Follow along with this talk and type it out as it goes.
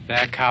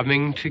They're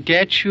coming to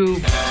get you.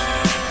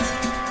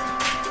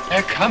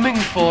 They're coming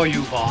for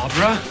you,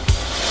 Barbara.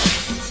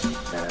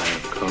 They're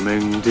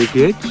coming to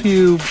get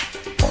you.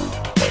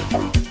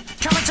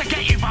 Coming to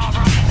get you,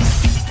 Barbara.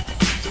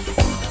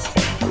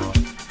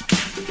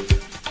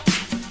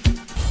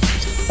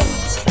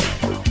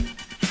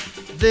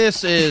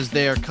 This is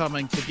They're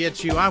Coming to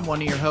Get You. I'm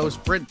one of your hosts,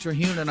 Brent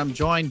Terhune, and I'm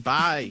joined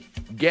by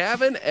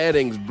Gavin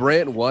Eddings.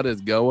 Brent, what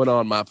is going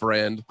on, my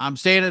friend? I'm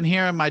standing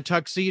here in my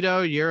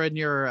tuxedo. You're in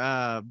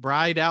your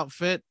bride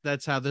outfit.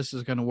 That's how this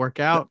is going to work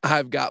out.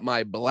 I've got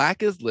my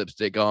blackest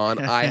lipstick on.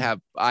 I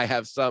have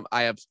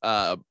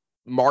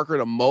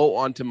markered a mole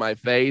onto my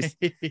face,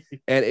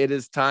 and it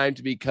is time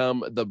to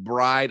become the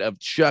bride of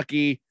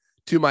Chucky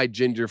to my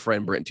ginger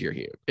friend Brent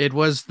Terhune. It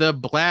was the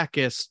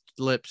blackest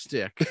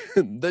lipstick.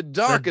 The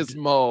darkest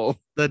mole.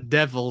 The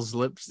devil's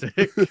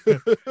lipstick.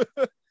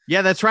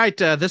 Yeah, that's right.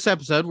 This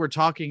episode, we're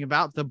talking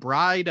about the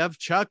bride of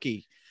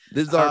Chucky.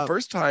 This is our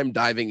first time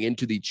diving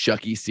into the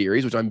Chucky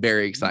series, which I'm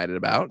very excited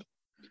about.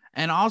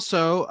 And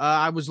also,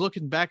 I was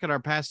looking back at our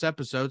past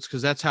episodes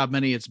because that's how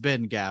many it's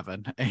been,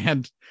 Gavin.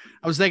 And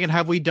I was thinking,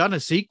 have we done a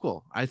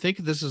sequel? I think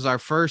this is our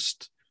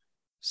first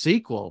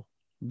sequel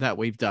that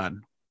we've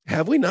done.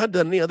 Have we not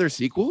done any other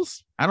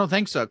sequels? I don't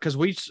think so, because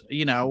we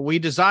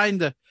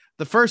designed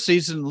the first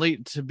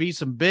season to be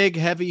some big,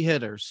 heavy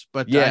hitters.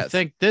 But yes. I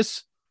think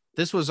this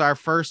was our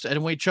first,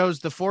 and we chose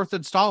the fourth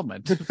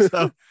installment.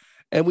 So.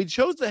 And we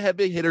chose the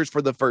heavy hitters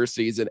for the first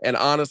season. And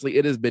honestly,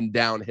 it has been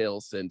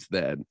downhill since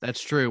then.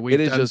 That's true. We've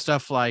done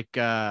stuff like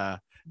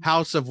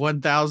House of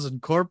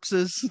 1,000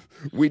 Corpses.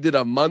 We did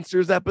a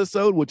Monsters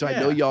episode, which I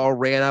know y'all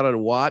ran out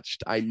and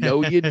watched. I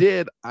know you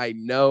did. I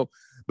know.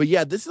 But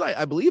yeah, this is,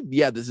 I believe,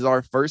 this is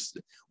our first.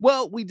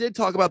 Well, we did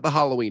talk about the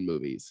Halloween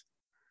movies.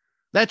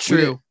 That's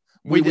true.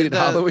 We did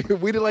Halloween.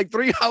 We did like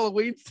 3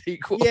 Halloween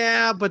sequels.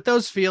 Yeah, but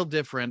those feel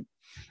different.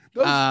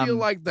 Those feel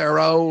like their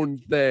own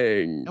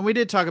thing. And we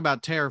did talk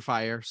about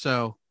Terrifier,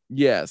 so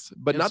yes,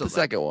 but not the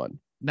second one.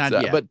 Not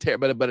yet.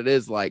 But it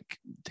is like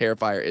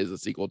Terrifier is a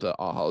sequel to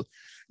All Hallows.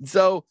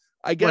 So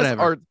I guess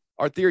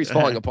our theory's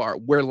falling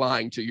apart. We're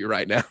lying to you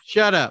right now.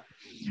 Shut up.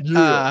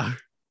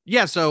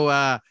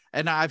 So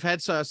and I've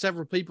had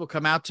several people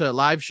come out to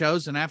live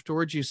shows, and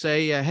afterwards you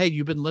say, hey,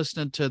 you've been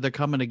listening to They're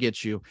Coming to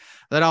Get You.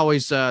 That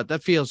always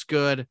that feels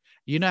good.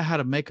 You know how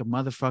to make a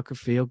motherfucker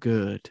feel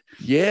good.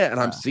 Yeah, and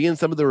I'm seeing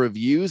some of the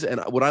reviews, and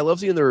what I love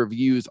seeing the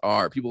reviews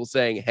are people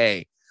saying,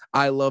 hey,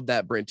 I love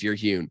that Brent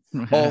Terhune.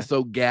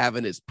 Also,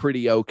 Gavin is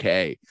pretty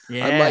okay.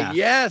 Yeah. I'm like,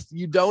 yes,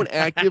 you don't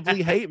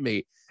actively hate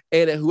me.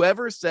 And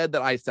whoever said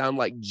that I sound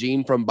like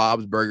Gene from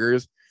Bob's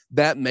Burgers,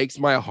 that makes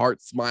my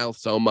heart smile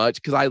so much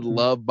because I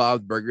love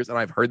Bob's Burgers, and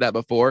I've heard that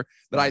before,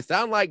 that I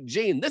sound like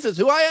Gene. This is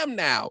who I am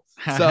now.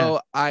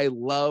 So I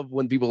love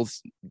when people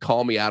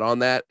call me out on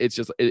that. It's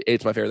just,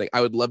 it's my favorite thing.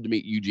 I would love to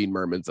meet Eugene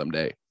Merman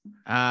someday.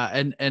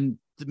 And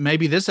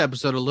maybe this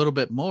episode a little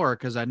bit more,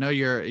 because I know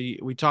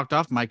we talked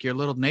off mic, you're a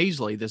little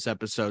nasally this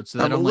episode. So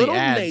that only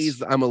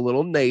adds. I'm a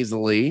little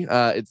nasally.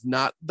 It's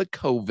not the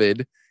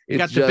COVID. You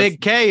got the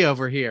big K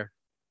over here.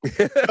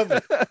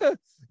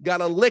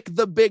 Gotta lick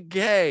the big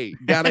K.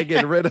 Gotta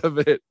get rid of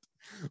it.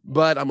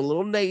 But I'm a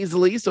little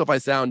nasally, so if I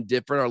sound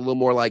different or a little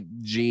more like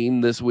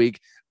Gene this week,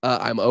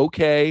 I'm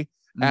okay.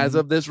 As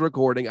of this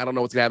recording, I don't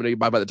know what's gonna happen to you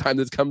by the time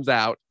this comes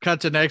out.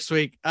 Cut to next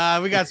week.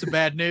 We got some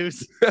bad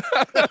news.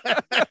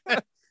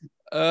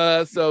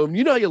 So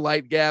you know you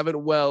like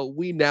Gavin. Well,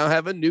 we now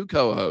have a new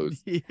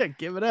co-host. Yeah,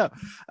 give it up.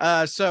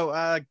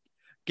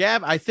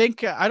 Gab, I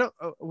think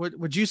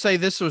would you say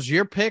this was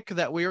your pick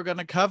that we were going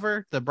to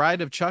cover, The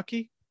Bride of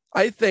Chucky?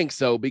 I think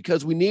so,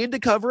 because we needed to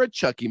cover a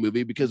Chucky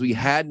movie because we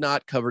had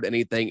not covered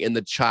anything in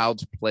the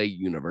Child's Play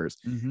universe.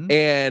 Mm-hmm.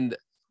 And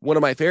one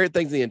of my favorite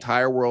things in the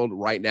entire world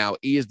right now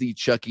is the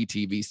Chucky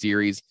TV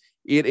series.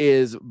 It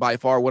is by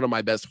far one of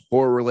my best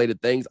horror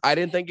related things. I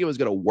didn't think it was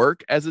going to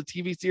work as a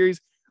TV series,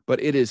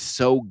 but it is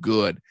so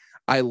good.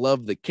 I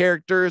love the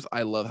characters.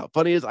 I love how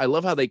funny it is. I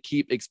love how they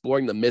keep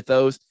exploring the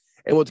mythos.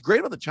 And what's great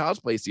about the Child's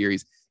Play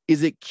series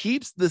is it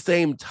keeps the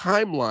same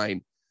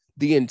timeline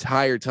the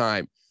entire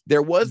time.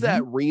 There was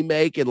that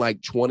remake in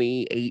like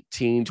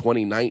 2018,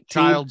 2019.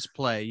 Child's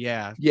Play,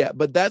 yeah. Yeah,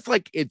 but that's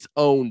like its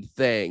own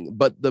thing.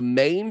 But the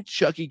main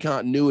Chucky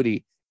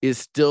continuity is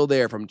still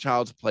there from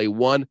Child's Play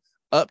 1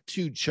 up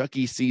to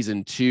Chucky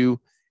season 2.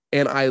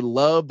 And I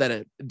love that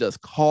it does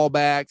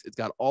callbacks. It's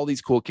got all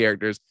these cool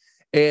characters.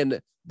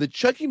 And the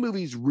Chucky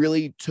movies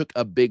really took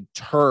a big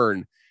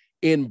turn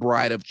in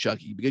Bride of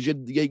Chucky, because you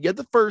get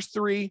the first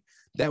 3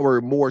 that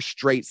were more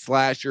straight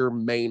slasher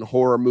main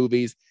horror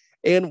movies.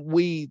 And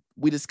we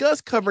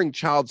discussed covering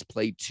Child's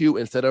Play 2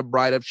 instead of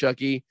Bride of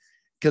Chucky,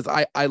 because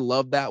I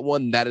love that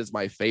one. That is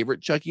my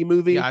favorite Chucky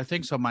movie. Yeah, I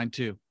think so. Mine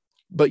too.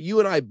 But you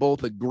and I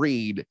both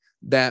agreed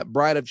that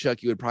Bride of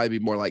Chucky would probably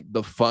be more like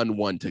the fun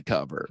one to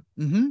cover.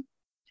 Mm-hmm.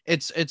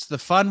 It's the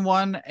fun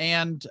one,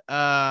 and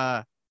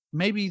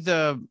maybe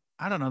the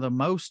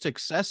most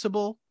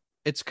accessible.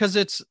 It's because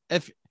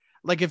if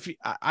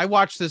I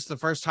watched this the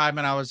first time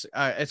and I was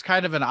it's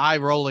kind of an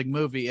eye-rolling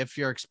movie if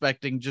you're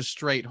expecting just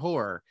straight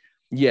horror.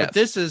 Yes. But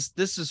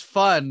this is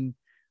fun.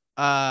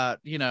 A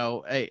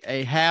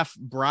half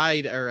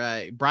bride or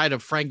a Bride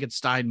of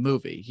Frankenstein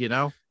movie,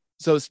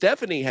 So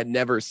Stephanie had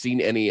never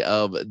seen any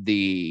of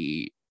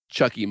the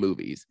Chucky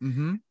movies.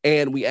 Mm-hmm.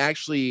 And we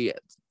actually,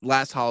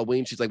 last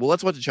Halloween, she's like, well,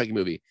 let's watch a Chucky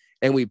movie.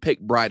 And we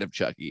picked Bride of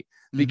Chucky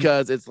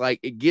because it's like,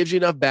 it gives you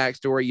enough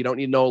backstory. You don't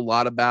need to know a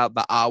lot about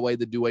the Awe,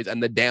 the Duways,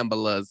 and the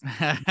Dambalas.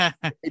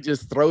 It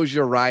just throws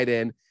you right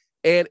in.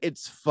 And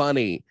it's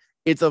funny.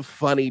 It's a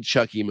funny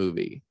Chucky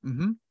movie.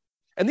 Mm-hmm.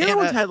 And the other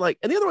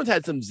ones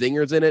had some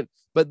zingers in it,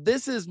 but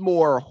this is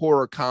more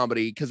horror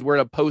comedy because we're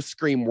in a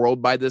post-Scream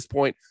world by this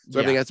point. So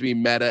everything has to be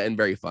meta and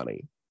very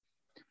funny.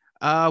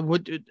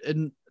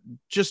 And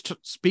just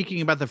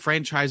speaking about the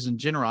franchise in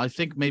general, I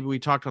think maybe we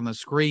talked on the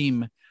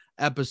Scream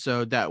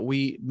episode that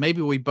we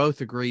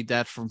both agreed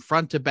that from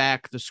front to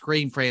back, the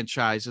Scream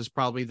franchise is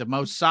probably the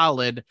most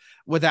solid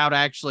without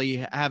actually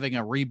having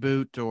a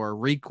reboot or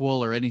requel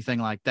or anything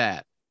like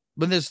that.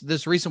 But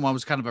this recent one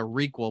was kind of a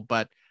requel,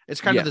 but it's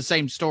kind of the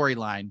same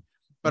storyline.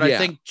 But I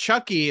think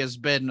Chucky has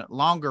been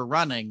longer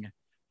running,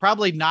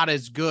 probably not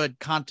as good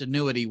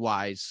continuity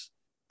wise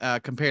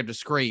compared to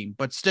Scream,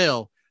 but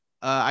still,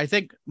 I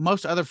think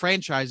most other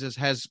franchises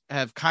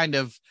have kind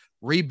of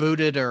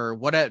rebooted or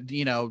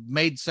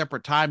made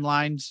separate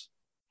timelines.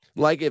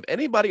 Like if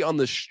anybody on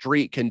the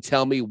street can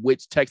tell me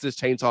which Texas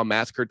Chainsaw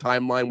Massacre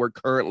timeline we're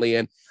currently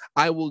in,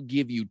 I will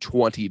give you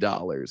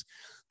 $20.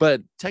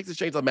 But Texas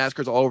Chainsaw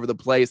Massacre is all over the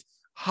place.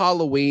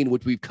 Halloween,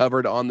 which we've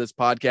covered on this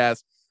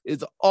podcast,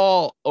 is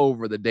all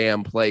over the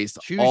damn place.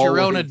 Choose your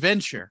own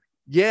adventure.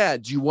 Yeah.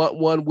 Do you want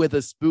one with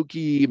a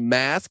spooky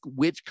mask?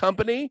 Which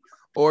company?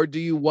 Or do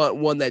you want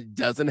one that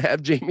doesn't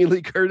have Jamie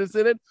Lee Curtis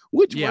in it?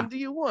 Which one do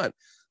you want?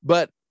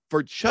 But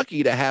for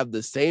Chucky to have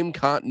the same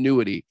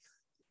continuity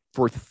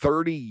for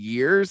 30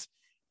 years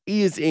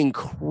is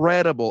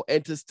incredible.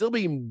 And to still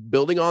be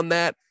building on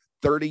that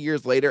 30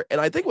 years later. And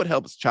I think what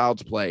helps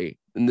Child's Play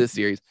in this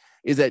series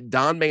is that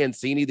Don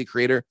Mancini, the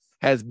creator,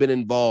 has been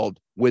involved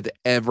with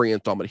every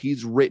installment.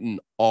 He's written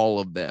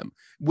all of them,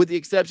 with the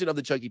exception of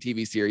the Chucky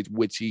TV series,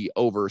 which he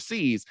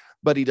oversees,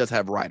 but he does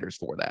have writers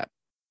for that.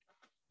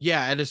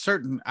 Yeah, at a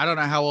certain, I don't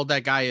know how old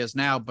that guy is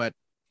now, but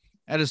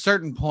at a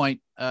certain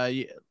point,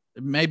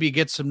 maybe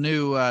get some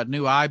new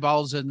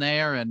eyeballs in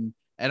there and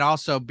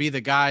also be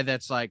the guy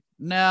that's like,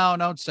 no,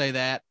 don't say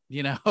that,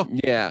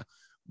 Yeah,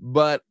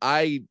 but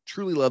I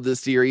truly love this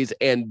series,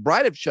 and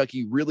Bride of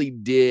Chucky really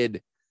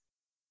did.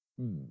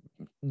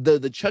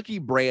 The Chucky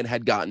brand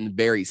had gotten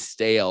very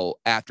stale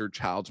after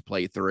Child's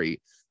Play 3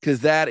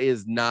 because that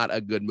is not a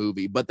good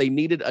movie, but they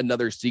needed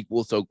another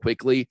sequel so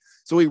quickly.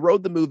 So we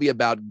wrote the movie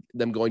about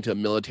them going to a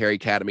military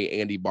academy,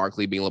 Andy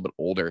Barclay being a little bit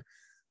older,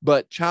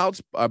 but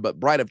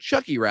Bride of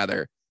Chucky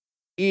rather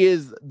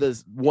is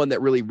the one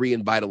that really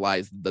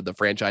revitalized the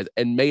franchise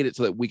and made it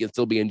so that we can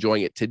still be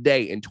enjoying it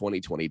today in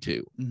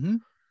 2022. Mm-hmm.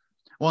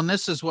 Well, and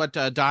this is what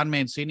Don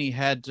Mancini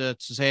had to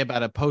say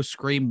about a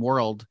post-Scream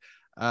world.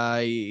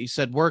 He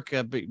said work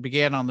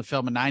began on the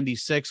film in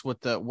 96 with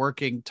the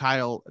working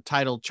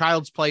titled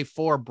Child's Play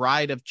 4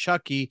 Bride of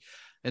Chucky,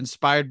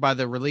 inspired by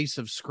the release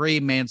of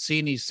Scream.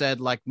 Mancini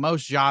said, like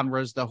most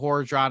genres, the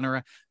horror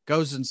genre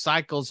goes in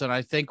cycles, and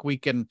I think we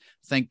can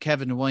thank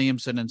Kevin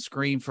Williamson and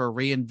Scream for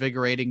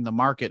reinvigorating the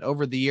market.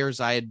 Over the years,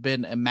 I had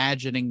been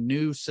imagining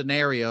new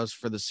scenarios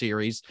for the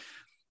series.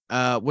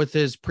 With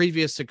his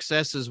previous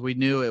successes, we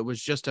knew it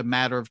was just a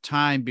matter of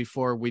time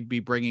before we'd be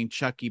bringing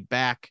Chucky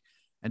back.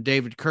 And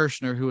David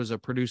Kirshner, who was a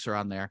producer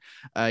on there,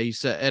 he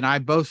said, and I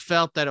both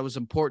felt that it was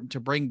important to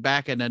bring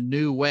back in a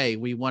new way.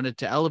 We wanted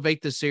to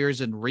elevate the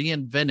series and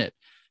reinvent it,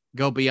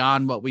 go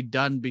beyond what we'd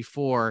done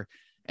before.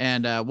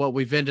 And what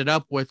we've ended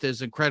up with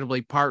is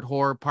incredibly part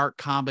horror, part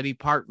comedy,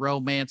 part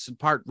romance, and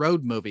part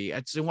road movie.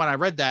 And when I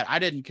read that, I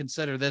didn't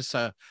consider this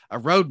a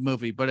road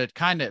movie, but it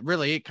kind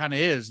of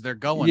is. They're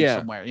going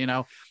somewhere,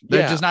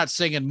 They're just not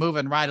singing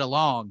Moving Right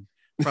Along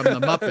from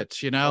the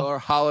Muppets, Or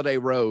Holiday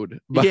Road.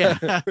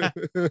 Yeah.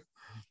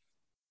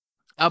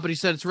 But he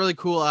said it's really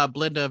cool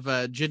blend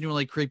of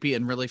genuinely creepy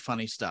and really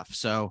funny stuff.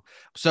 So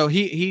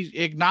he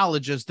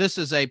acknowledges this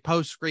is a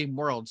post-Scream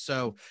world.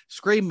 So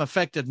Scream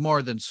affected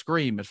more than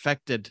Scream. It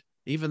affected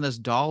even this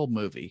doll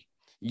movie.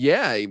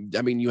 Yeah,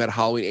 I mean, you had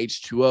Halloween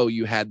H2O,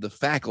 you had The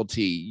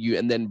Faculty,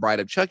 and then Bride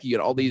of Chucky. You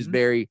had all these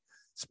very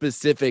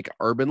specific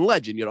urban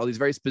legend. You had all these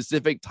very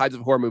specific types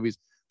of horror movies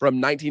from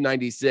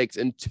 1996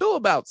 until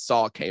about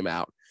Saw came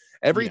out.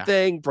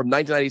 Everything from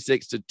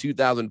 1996 to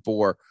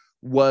 2004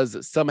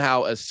 was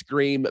somehow a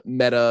Scream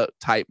meta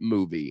type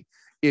movie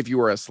if you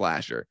were a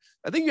slasher.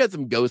 I think you had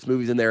some ghost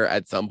movies in there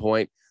at some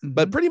point,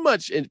 but pretty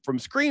much from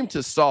Scream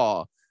to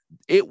Saw,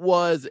 it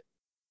was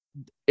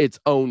its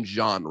own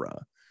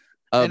genre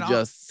of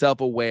just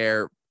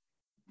self-aware.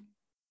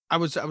 I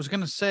was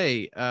going to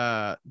say,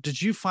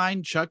 did you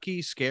find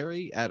Chucky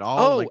scary at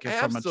all? Oh,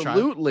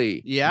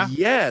 absolutely. Yeah.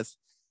 Yes.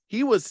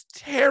 He was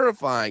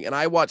terrifying. And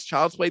I watched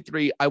Child's Play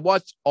 3. I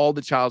watched all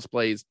the Child's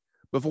Plays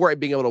before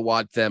being able to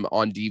watch them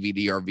on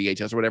DVD or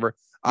VHS or whatever.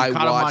 I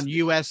caught them on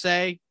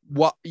USA.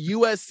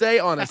 USA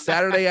on a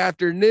Saturday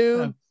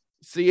afternoon.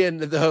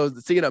 seeing a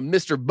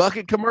Mr.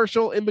 Bucket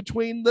commercial in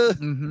between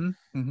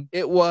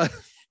it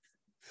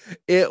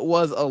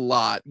was a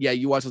lot. Yeah,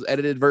 you watch those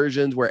edited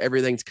versions where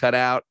everything's cut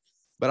out.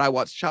 But I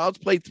watched Child's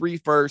Play 3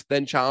 first,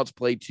 then Child's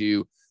Play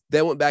 2,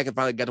 then went back and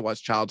finally got to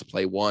watch Child's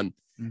Play 1.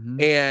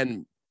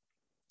 And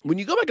when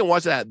you go back and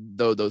watch that,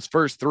 though, those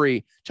first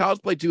three,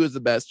 Child's Play 2 is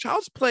the best.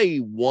 Child's Play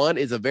 1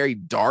 is a very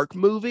dark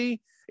movie.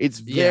 It's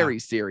very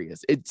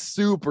serious. It's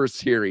super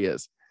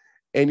serious.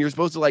 And you're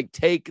supposed to like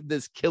take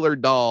this killer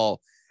doll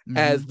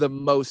as the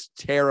most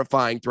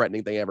terrifying,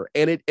 threatening thing ever.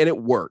 And it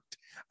worked.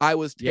 I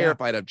was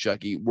terrified of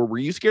Chucky. Were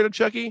you scared of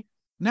Chucky?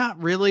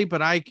 Not really,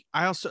 but I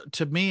also,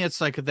 to me,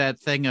 it's like that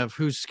thing of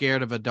who's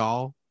scared of a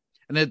doll.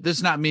 And this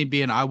is not me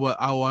being, I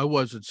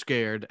wasn't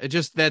scared. It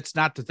just, that's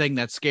not the thing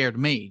that scared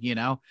me, you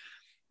know?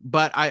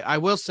 But I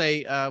will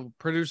say,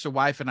 producer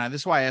wife and I,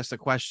 this is why I asked the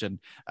question.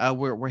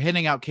 We're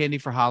handing out candy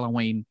for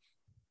Halloween.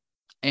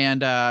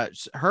 And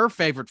her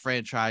favorite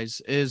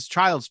franchise is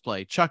Child's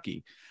Play,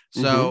 Chucky.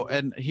 So,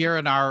 and here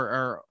in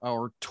our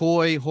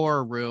toy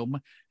horror room,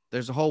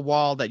 there's a whole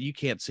wall that you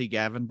can't see,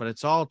 Gavin, but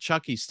it's all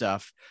Chucky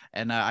stuff.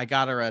 And I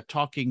got her a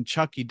talking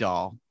Chucky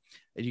doll.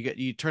 And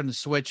you turn the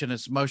switch and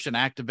it's motion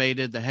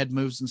activated. The head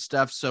moves and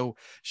stuff. So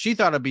she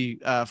thought it'd be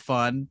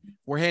fun.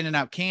 We're handing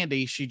out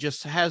candy. She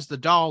just has the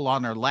doll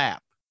on her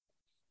lap.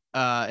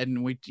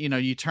 And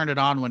you turn it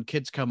on when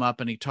kids come up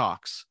and he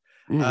talks.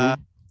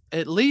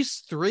 At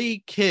least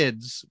 3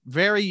 kids,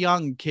 very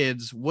young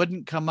kids,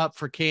 wouldn't come up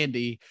for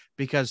candy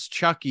because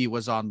Chucky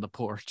was on the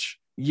porch.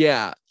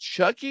 Yeah,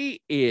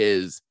 Chucky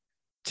is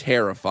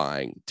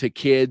terrifying to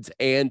kids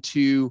and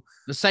to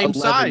the same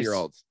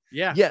 11-year-olds.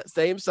 Yeah,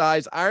 same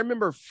size. I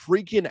remember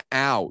freaking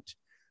out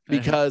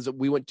because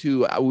we went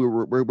to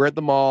we're at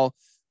the mall.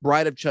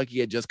 Bride of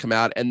Chucky had just come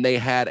out, and they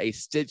had a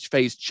Stitch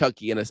face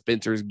Chucky in a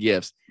Spencer's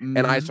Gifts,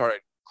 and I started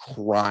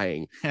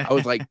crying. I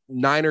was like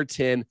 9 or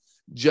 10,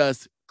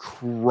 just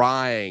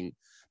crying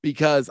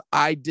because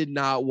I did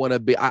not want to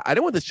be. I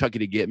didn't want this Chucky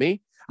to get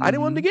me. I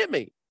didn't want him to get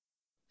me.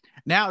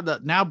 Now,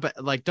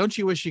 like, don't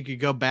you wish you could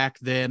go back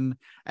then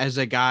as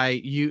a guy?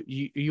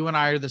 You and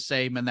I are the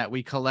same in that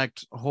we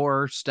collect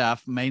horror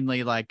stuff,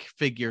 mainly like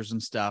figures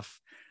and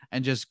stuff,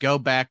 and just go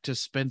back to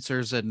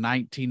Spencer's in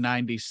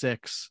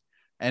 1996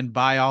 and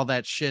buy all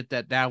that shit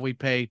that now we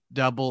pay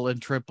double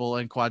and triple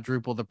and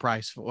quadruple the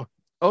price for.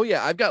 Oh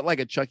yeah, I've got like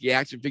a Chucky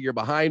action figure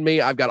behind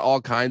me. I've got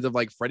all kinds of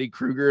like Freddy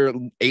Krueger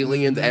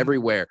aliens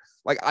everywhere.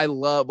 Like I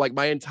love like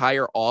my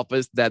entire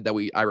office that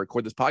I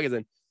record this podcast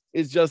in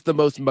is just the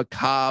most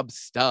macabre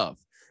stuff.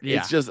 Yeah.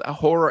 It's just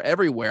horror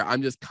everywhere.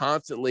 I'm just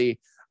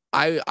constantly,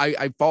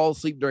 I fall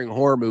asleep during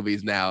horror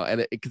movies now,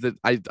 and because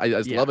I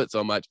just love it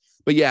so much.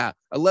 But yeah,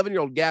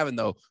 11-year-old Gavin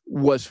though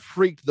was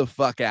freaked the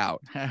fuck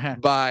out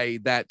by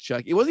that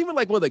Chucky. It wasn't even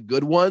like one of the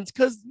good ones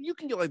because you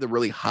can get like the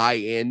really high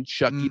end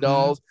Chucky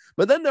dolls,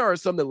 but then there are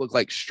some that look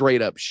like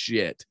straight up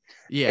shit.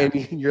 Yeah,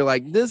 and you're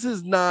like, this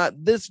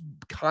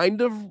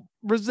kind of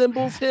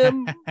resembles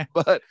him,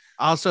 but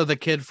also the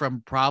kid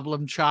from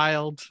Problem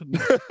Child.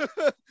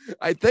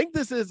 I think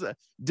this is.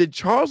 Did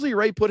Charles Lee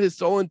Ray put his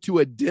soul into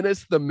a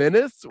Dennis the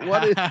Menace?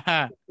 What is?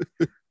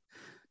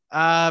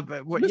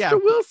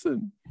 Mr.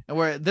 Wilson.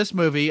 Where this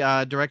movie,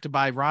 directed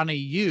by Ronnie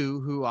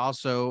Yu, who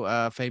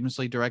also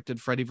famously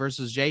directed Freddy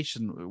vs.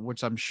 Jason,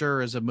 which I'm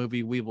sure is a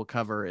movie we will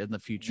cover in the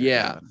future.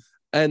 Yeah. Even.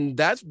 And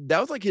that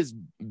was like his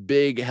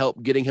big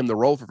help getting him the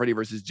role for Freddy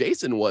vs.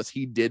 Jason was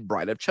he did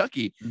Bride of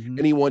Chucky,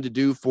 and he wanted to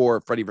do for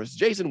Freddy vs.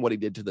 Jason what he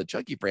did to the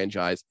Chucky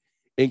franchise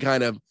and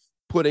kind of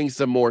putting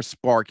some more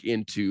spark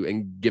into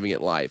and giving it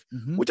life,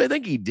 which I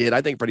think he did.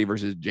 I think Freddy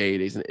vs.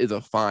 Jason is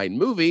a fine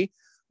movie,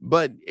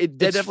 but it's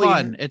definitely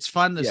fun. It's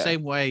fun the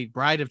same way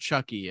Bride of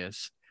Chucky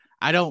is.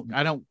 I don't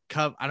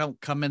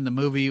come in the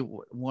movie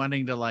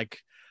wanting to like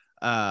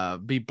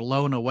be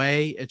blown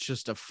away. It's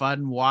just a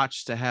fun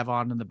watch to have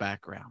on in the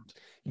background.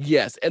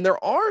 Yes, and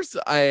there are,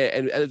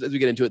 and as we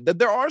get into it,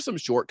 there are some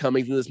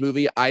shortcomings in this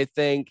movie. I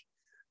think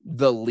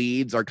the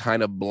leads are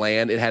kind of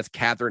bland. It has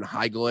Katherine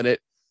Heigl in it,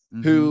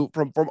 who,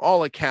 from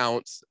all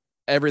accounts,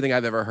 everything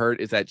I've ever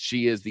heard is that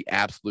she is the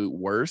absolute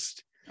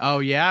worst. Oh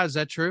yeah, is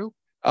that true?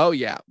 Oh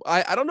yeah,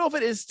 I don't know if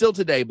it is still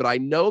today, but I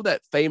know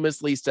that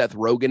famously Seth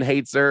Rogen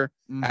hates her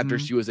after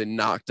she was in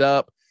Knocked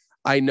Up.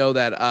 I know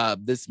that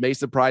this may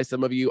surprise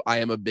some of you. I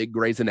am a big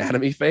Grey's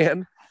Anatomy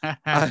fan.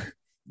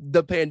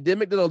 The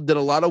pandemic did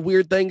a lot of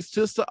weird things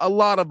to a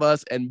lot of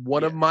us. And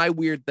one of my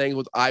weird things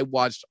was I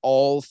watched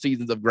all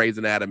seasons of Grey's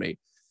Anatomy.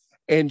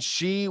 And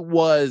she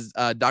was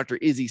Dr.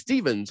 Izzy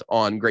Stevens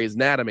on Grey's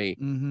Anatomy.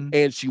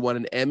 And she won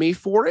an Emmy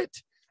for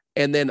it.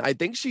 And then I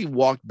think she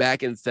walked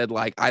back and said,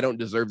 like, I don't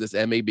deserve this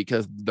Emmy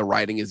because the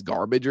writing is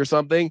garbage or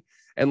something.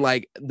 And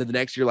like the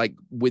next year, like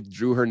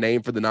withdrew her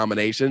name for the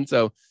nomination.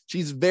 So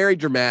she's very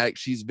dramatic.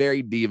 She's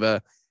very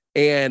diva.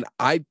 And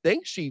I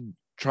think she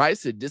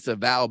tries to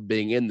disavow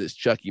being in this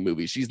Chucky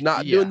movie. She's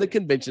not doing the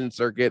convention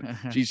circuit.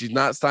 She's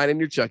not signing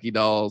your Chucky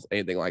dolls,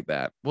 anything like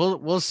that.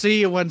 We'll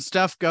see when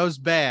stuff goes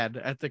bad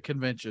at the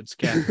conventions,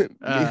 Ken.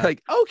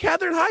 Like, oh,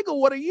 Katherine Heigl,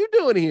 what are you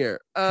doing here?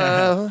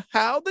 How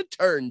the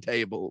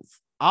turntables.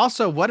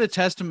 Also, what a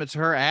testament to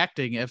her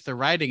acting if the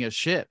writing is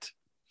shit.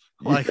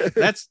 Like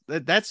that's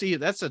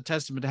a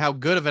testament to how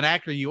good of an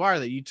actor you are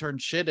that you turn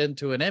shit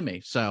into an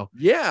Emmy. So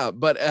yeah,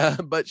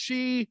 but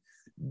she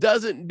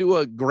doesn't do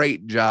a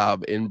great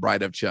job in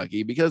Bride of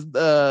Chucky because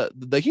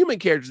the human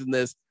characters in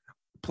this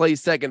play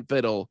second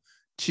fiddle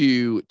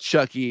to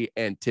Chucky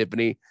and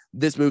Tiffany.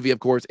 This movie, of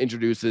course,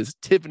 introduces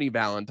Tiffany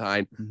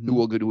Valentine, who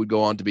would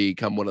go on to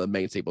become one of the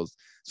main staples.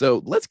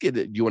 So let's get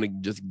it. Do you want to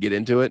just get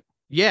into it?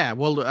 Yeah,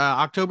 well,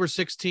 October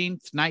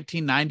 16th,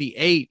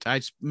 1998. I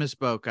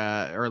misspoke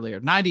earlier.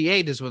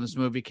 98 is when this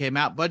movie came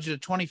out. Budget of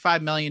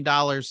 $25 million.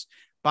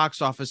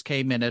 Box office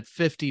came in at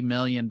 $50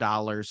 million.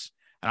 And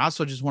I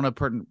also just want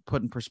to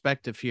put in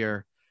perspective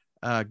here,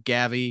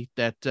 Gavi,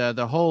 that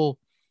the whole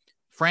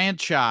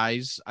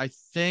franchise, I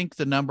think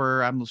the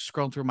number, I'm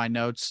scrolling through my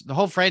notes, the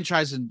whole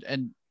franchise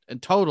in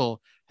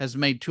total has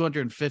made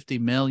 $250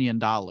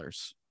 million.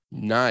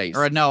 Nice.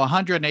 Or no,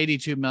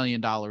 $182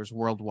 million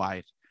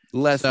worldwide.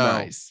 Less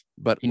nice,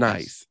 but yes.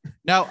 Nice.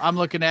 No, I'm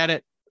looking at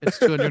it. It's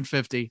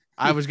 250.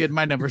 I was getting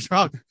my numbers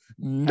wrong.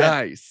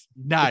 Nice.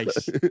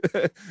 Nice.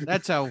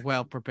 That's how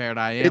well prepared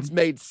I am. It's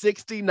made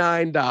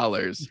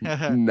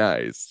 $69.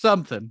 Nice.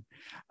 Something.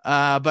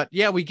 But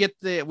yeah,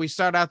 we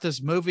start out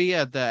this movie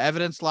at the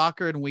evidence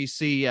locker and we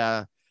see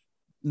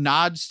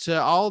nods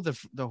to all the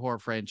horror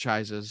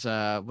franchises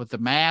with the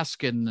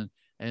mask and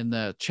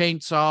the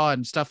chainsaw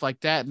and stuff like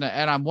that. And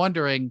I'm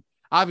wondering,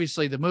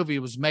 obviously the movie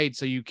was made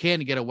so you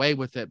can get away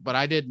with it, but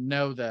I didn't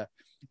know the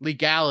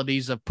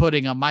legalities of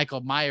putting a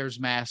Michael Myers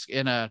mask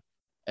in a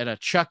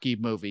Chucky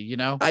movie, you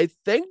know? I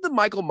think the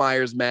Michael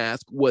Myers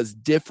mask was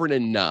different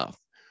enough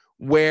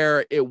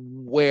where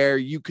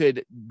you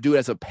could do it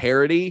as a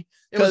parody.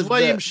 It was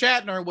William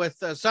Shatner with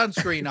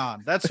sunscreen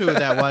on. That's who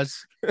that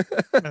was.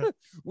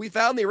 We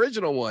found the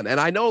original one, and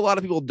I know a lot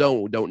of people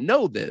don't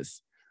know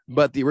this,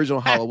 but the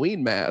original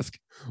Halloween mask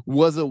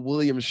was a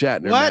William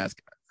Shatner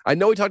mask. I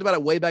know we talked about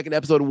it way back in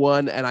episode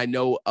 1, and I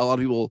know a lot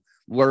of people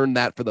learned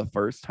that for the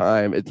first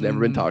time. It's never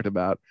been talked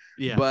about.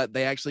 Yeah. But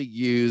they actually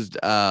used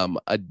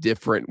a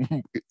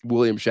different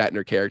William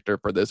Shatner character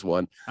for this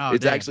one. Oh,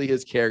 it's actually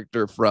his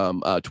character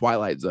from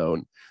Twilight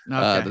Zone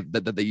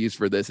that they used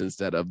for this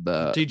instead of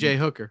the TJ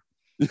Hooker.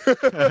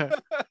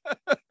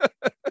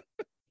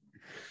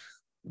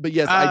 But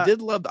yes, I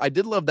did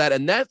love that,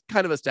 and that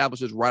kind of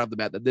establishes right off the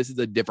bat that this is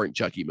a different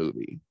Chucky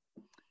movie.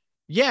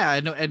 Yeah,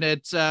 and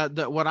it's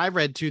what I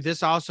read too.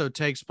 This also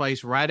takes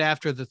place right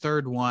after the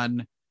third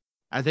one.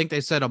 I think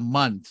they said a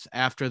month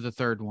after the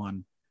third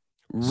one.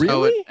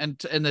 Really? So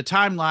and in the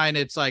timeline,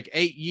 it's like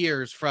 8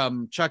 years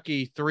from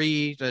Chucky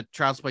 3 to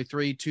Child's Play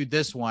 3 to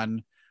this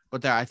one.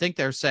 But I think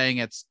they're saying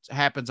it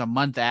happens a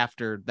month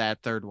after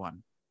that third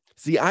one.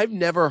 See, I've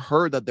never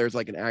heard that there's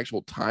like an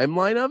actual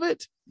timeline of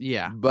it.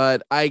 Yeah.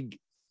 But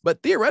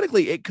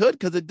theoretically it could,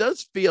 because it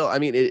does feel, I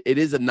mean, it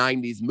is a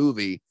 90s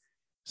movie.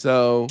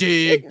 So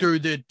dig through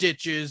the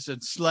ditches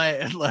and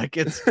slay. Like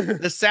it's the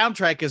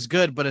soundtrack is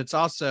good, but it's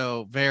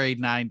also very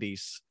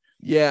 90s.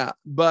 Yeah.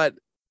 But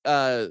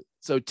so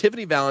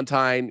Tiffany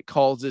Valentine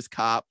calls this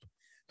cop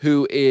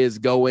who is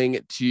going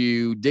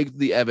to dig through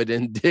the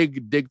evidence,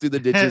 dig through the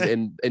ditches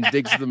and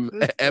dig some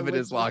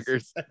evidence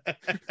lockers.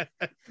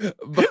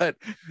 But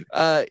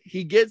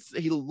he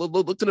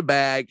looks in a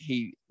bag.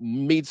 He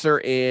meets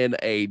her in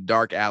a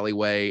dark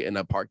alleyway in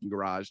a parking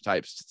garage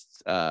type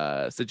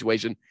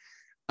situation.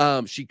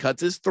 She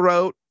cuts his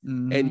throat,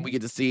 and we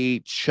get to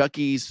see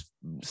Chucky's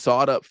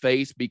sawed up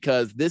face,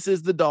 because this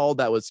is the doll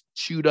that was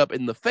chewed up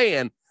in the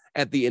fan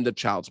at the end of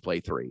Child's Play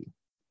 3.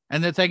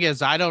 And the thing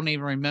is, I don't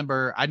even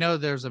remember. I know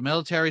there's a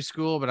military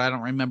school, but I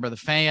don't remember the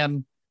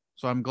fan.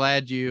 So I'm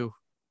glad you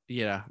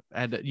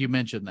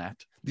mentioned that.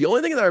 The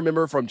only thing that I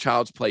remember from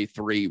Child's Play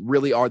 3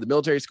 really are the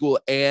military school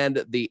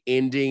and the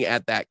ending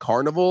at that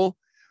carnival,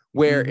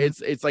 where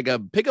it's like a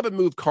pick up and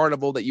move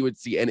carnival that you would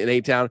see in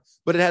A-Town,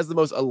 but it has the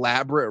most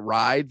elaborate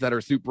rides that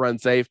are super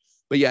unsafe.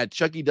 But yeah,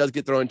 Chucky does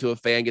get thrown into a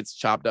fan, gets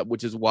chopped up,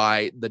 which is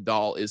why the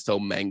doll is so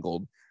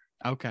mangled.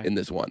 Okay. In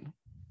this one.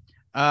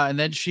 And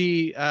then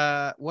she,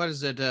 what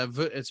is it?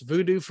 It's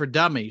Voodoo for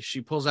Dummies.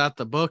 She pulls out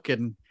the book,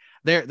 and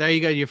there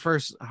you go. Your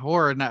first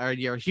horror or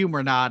your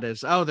humor nod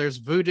is, oh, there's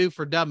Voodoo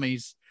for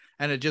Dummies.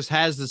 And it just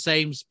has the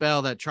same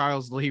spell that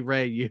Charles Lee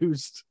Ray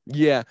used.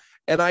 Yeah.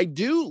 And I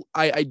do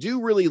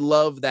really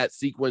love that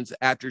sequence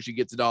after she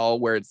gets it all,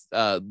 where it's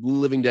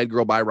Living Dead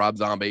Girl by Rob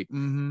Zombie,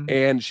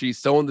 and she's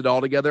sewing the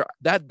doll together.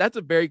 That's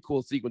a very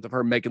cool sequence of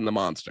her making the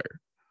monster.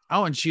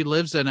 Oh, and she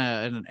lives in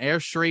an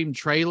Airstream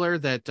trailer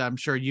that I'm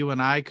sure you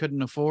and I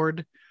couldn't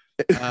afford.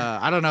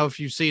 I don't know if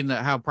you've seen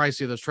how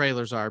pricey those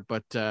trailers are,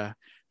 but if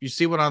you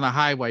see one on the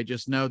highway,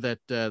 just know that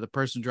the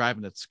person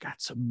driving it's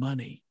got some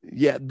money.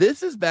 Yeah,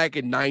 this is back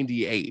in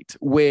 98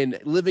 when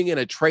living in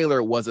a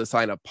trailer was a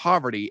sign of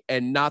poverty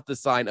and not the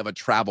sign of a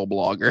travel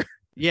blogger.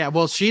 Yeah,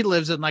 well, she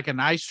lives in like a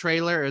nice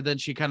trailer, and then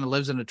she kind of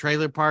lives in a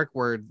trailer park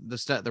where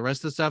the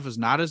rest of the stuff is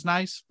not as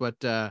nice. But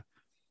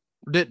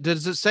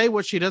does it say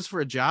what she does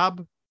for a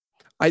job?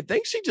 I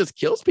think she just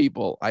kills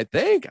people. I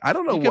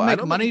don't know. You can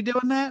make money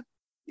doing that.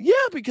 Yeah,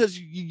 because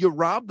you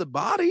rob the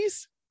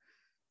bodies.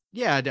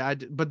 Yeah,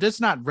 but this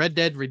is not Red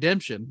Dead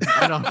Redemption.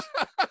 I don't.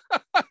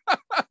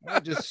 I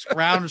just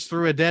scrounge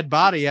through a dead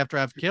body after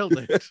I've killed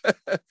it.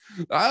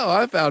 Oh,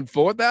 I found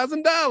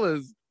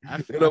 $4,000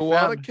 in a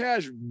wad of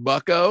cash,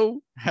 bucko.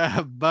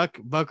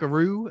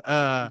 Buckaroo.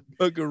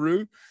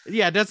 Buckaroo.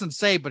 Yeah, it doesn't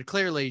say, but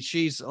clearly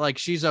she's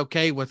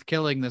okay with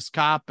killing this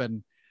cop,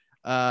 and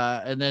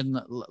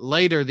then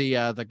later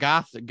the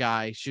goth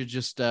guy should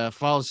just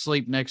fall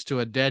asleep next to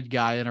a dead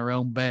guy in her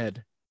own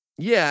bed.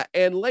 Yeah,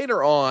 and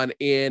later on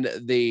in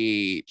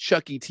the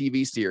Chucky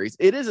TV series,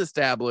 it is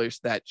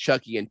established that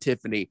Chucky and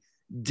Tiffany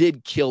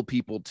did kill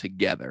people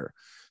together.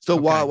 So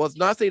while it's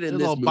not stated in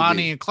this movie,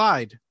 Bonnie and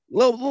Clyde,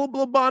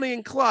 little Bonnie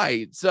and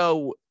Clyde,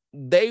 so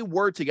they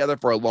were together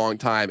for a long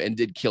time and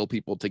did kill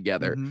people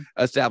together,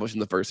 established in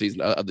the first season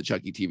of the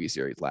Chucky TV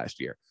series last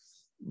year.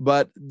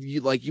 But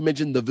you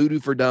mentioned the voodoo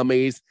for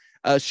dummies,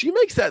 she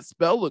makes that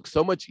spell look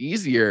so much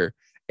easier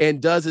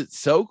and does it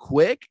so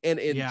quick. And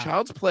in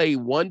Child's Play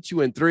 1,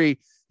 2, and 3,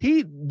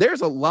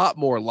 there's a lot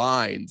more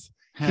lines.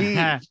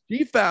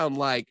 She found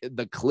like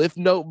the Cliff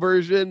Note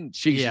version.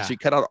 She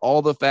cut out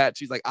all the fat.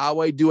 She's like,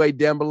 Awe Due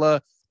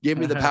Dembala, give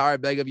me the power, I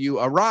beg of you,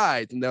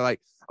 arise. And they're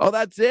like, oh,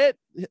 that's it.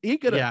 He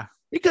could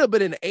have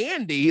been an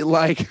Andy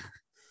like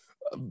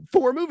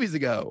 4 movies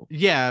ago.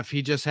 Yeah, if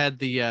he just had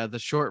the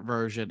short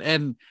version.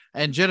 And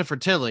Jennifer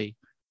Tilly,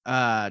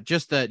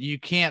 just that you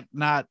can't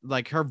not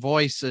like, her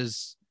voice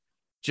is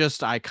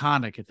just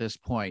iconic at this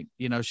point.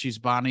 You know, she's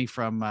Bonnie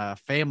from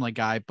Family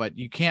Guy, but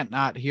you can't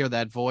not hear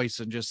that voice,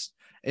 and just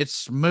it's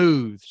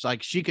smooth. It's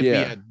like she could be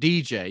a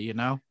DJ, you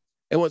know?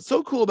 And what's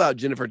so cool about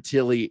Jennifer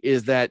Tilly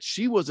is that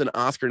she was an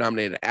Oscar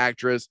nominated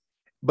actress,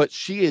 but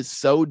she is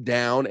so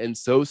down and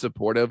so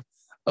supportive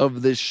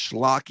of this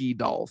schlocky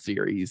doll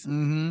series.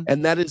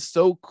 And that is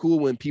so cool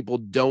when people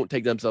don't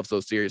take themselves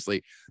so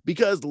seriously,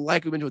 because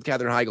like we mentioned with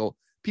Katherine Heigl,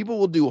 people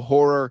will do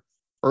horror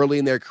early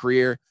in their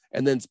career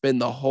and then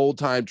spend the whole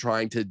time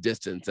trying to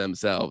distance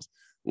themselves.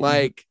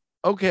 Like,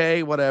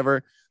 okay,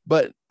 whatever.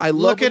 But I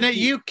love looking at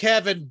you,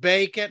 Kevin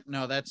Bacon.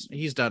 No,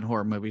 he's done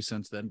horror movies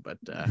since then, but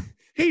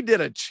he did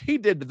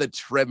the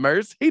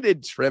Tremors. He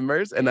did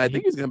Tremors, and I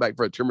think he's going back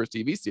for a Tremors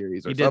TV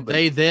series. He did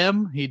They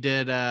Them. He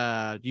did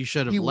You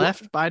Should Have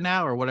Left by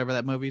Now, or whatever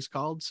that movie's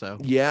called. So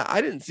yeah,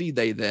 I didn't see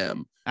They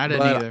Them. I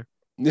didn't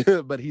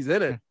either. But he's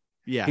in it.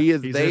 Yeah, he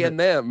is they and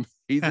them.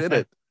 He's in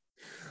it.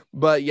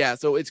 But yeah,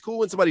 so it's cool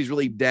when somebody's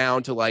really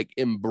down to like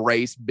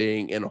embrace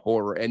being in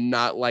horror and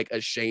not like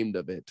ashamed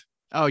of it.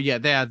 Oh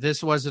yeah,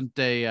 this wasn't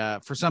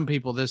for some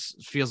people, this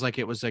feels like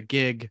it was a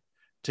gig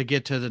to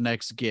get to the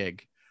next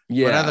gig.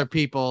 Yeah. But other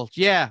people,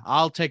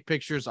 I'll take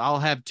pictures. I'll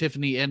have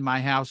Tiffany in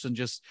my house and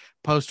just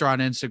post her on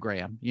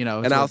Instagram, you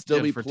know. And I'll still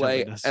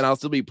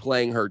be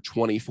playing her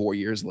 24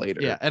 years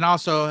later. Yeah, and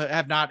also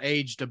have not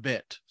aged a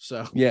bit.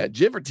 So yeah,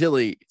 Jennifer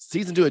Tilly,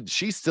 season 2,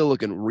 she's still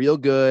looking real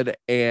good,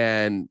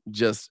 and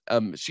just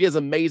she has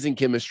amazing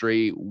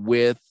chemistry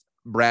with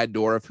Brad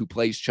Dourif, who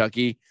plays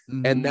Chucky,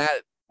 and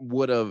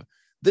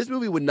this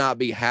movie would not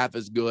be half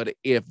as good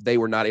if they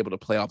were not able to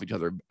play off each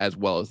other as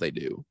well as they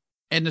do.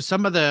 And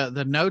some of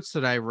the notes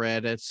that I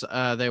read, it's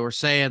they were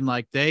saying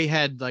like they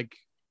had like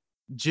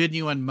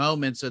genuine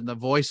moments in the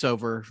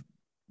voiceover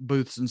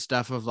booths and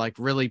stuff of like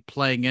really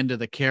playing into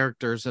the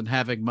characters and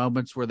having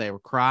moments where they were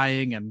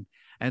crying,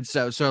 and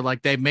so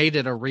like they made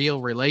it a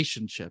real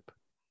relationship.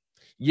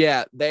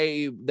 Yeah,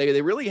 they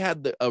really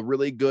had a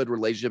really good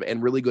relationship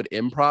and really good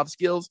improv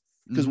skills,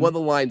 because one of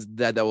the lines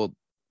that we'll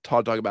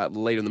talk about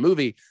later in the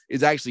movie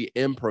is actually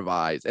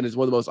improvised, and it's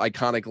one of the most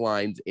iconic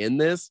lines in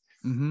this.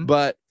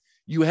 But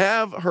you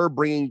have her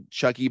bringing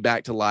Chucky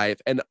back to life,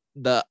 and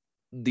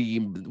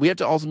we have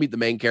to also meet the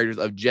main characters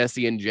of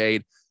Jesse and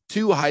Jade,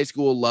 2 high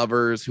school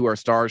lovers who are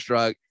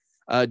starstruck.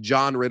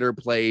 John Ritter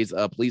plays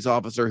a police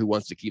officer who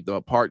wants to keep them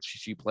apart.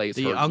 She plays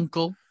the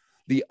uncle.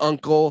 They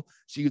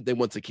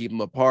wants to keep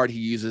them apart. He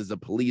uses the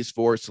police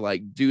force to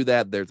like do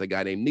that. There's a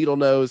guy named Needle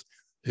Nose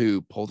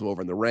who pulls him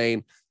over in the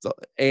rain. So,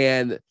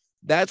 and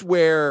that's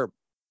where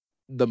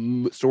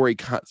the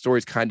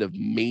stories kind of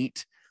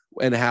meet,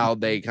 and how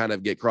they kind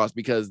of get crossed,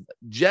 because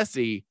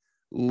Jesse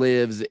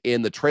lives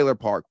in the trailer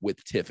park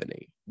with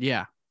Tiffany.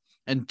 Yeah.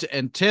 And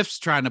Tiff's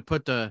trying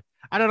to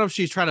I don't know if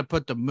she's trying to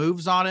put the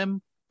moves on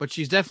him, but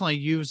she's definitely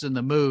using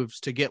the moves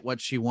to get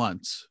what she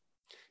wants.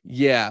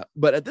 Yeah.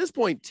 But at this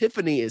point,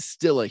 Tiffany is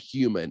still a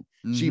human.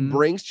 She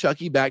brings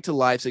Chucky back to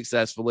life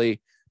successfully.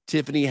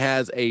 Tiffany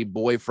has a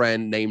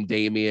boyfriend named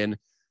Damien,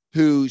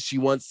 who she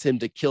wants him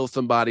to kill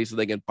somebody so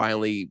they can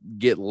finally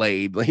get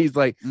laid. He's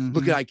like,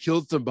 look, I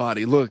killed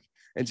somebody. Look.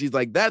 And she's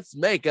like, that's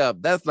makeup.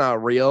 That's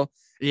not real.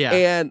 Yeah.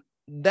 And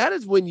that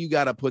is when you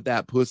got to put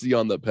that pussy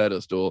on the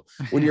pedestal.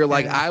 When you're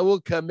like, I will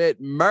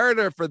commit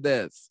murder for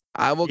this.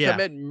 I will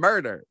commit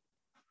murder.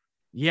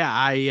 Yeah.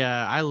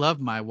 I love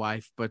my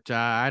wife, but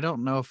I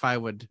don't know if I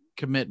would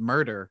commit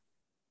murder.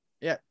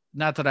 Yeah.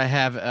 Not that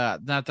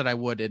I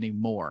would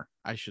anymore,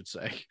 I should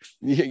say.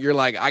 You're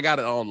like, I got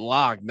it on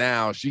lock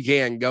now. She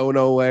can't go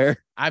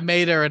nowhere. I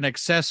made her an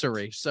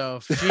accessory. So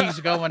if she's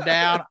going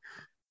down,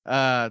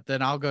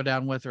 then I'll go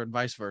down with her and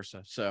vice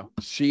versa. So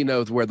She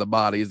knows where the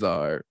bodies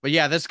are. but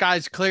yeah, this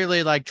guy's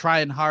clearly like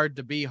trying hard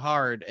to be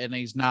hard and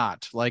he's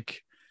not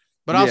like,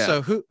 but Yeah.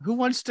 also who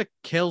wants to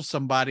kill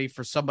somebody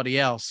for somebody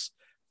else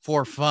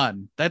for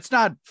fun? That's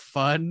not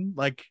fun.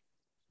 Like,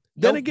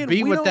 Then don't again,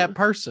 be we with don't- that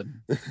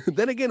person.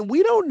 Then again,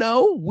 we don't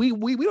know. We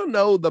don't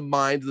know the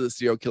minds of the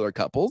serial killer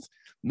couples.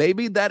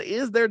 Maybe that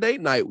is their date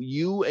night.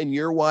 You and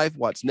your wife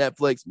watch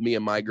Netflix. Me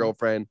and my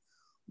girlfriend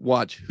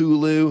watch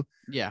Hulu.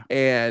 Yeah.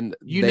 And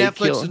You they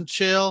Netflix kill. and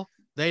chill.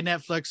 They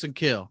Netflix and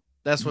kill.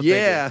 That's what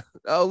Yeah.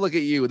 Oh, look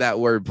at you. That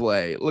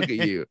wordplay. Look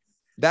at you.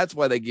 That's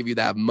why they give you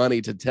that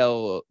money to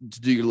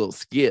do your little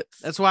skits.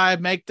 That's why I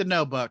make the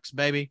no bucks,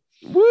 baby.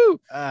 Woo.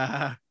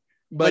 But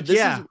But this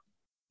yeah. is,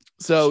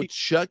 so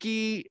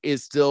Chucky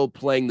is still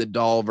playing the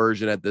doll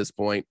version at this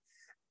point,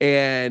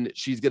 and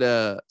she's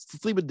gonna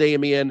sleep with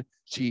Damien.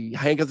 She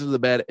handcuffs him to the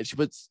bed and she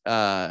puts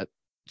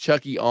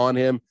Chucky on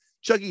him.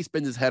 Chucky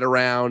spins his head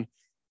around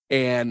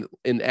and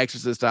in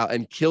Exorcist style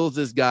and kills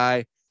this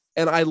guy.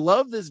 And I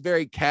love this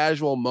very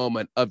casual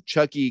moment of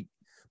Chucky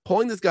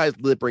pulling this guy's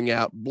lip ring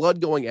out, blood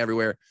going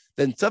everywhere,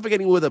 then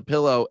suffocating with a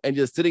pillow and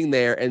just sitting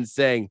there and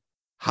saying,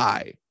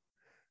 "Hi."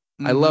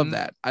 I love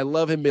that. I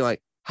love him being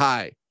like,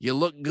 "Hi, you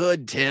look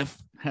good, Tiff."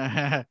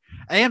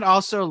 And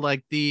also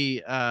like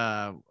the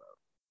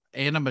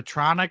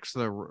animatronics,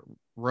 the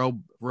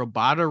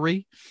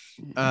robotery,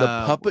 The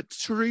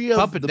puppetry of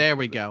puppet. the- There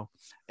we go.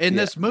 In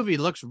Yeah. this movie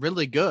looks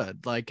really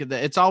good. Like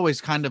it's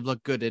always kind of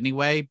looked good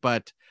anyway,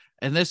 but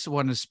in this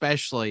one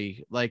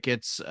especially, like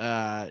it's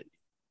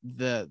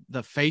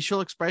the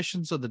facial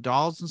expressions of the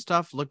dolls and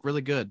stuff look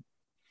really good.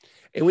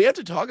 And we have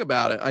to talk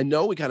about it. I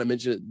know we kind of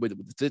mentioned it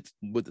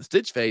with the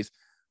Stitch face,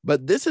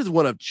 but this is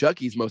one of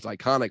Chucky's most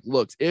iconic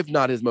looks, if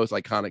not his most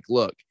iconic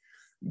look.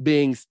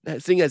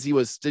 Seeing as he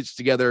was stitched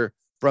together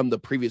from the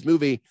previous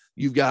movie,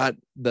 you've got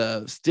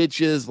the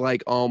stitches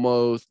like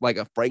almost like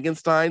a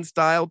Frankenstein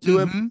style to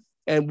him,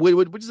 and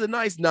which is a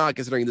nice nod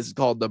considering this is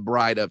called The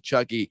Bride of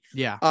Chucky.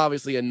 Yeah.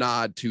 Obviously a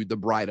nod to The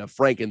Bride of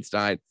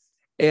Frankenstein.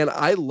 And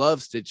I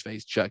love Stitch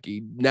face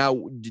Chucky. Now,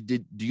 do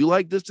you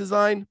like this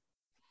design?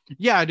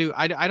 Yeah, I do.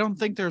 I don't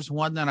think there's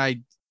one that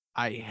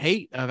I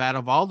hate out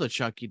of all the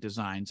Chucky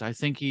designs. I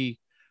think he,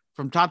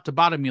 from top to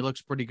bottom, he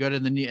looks pretty good.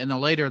 And then and the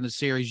later in the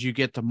series, you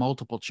get the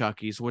multiple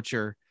Chuckies, which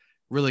are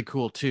really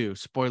cool too.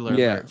 Spoiler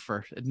alert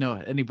for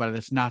anybody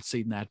that's not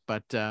seen that.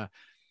 But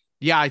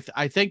yeah,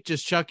 I think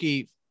just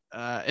Chucky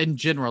in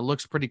general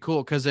looks pretty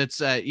cool because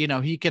it's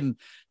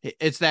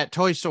it's that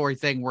Toy Story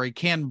thing where he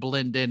can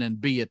blend in and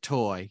be a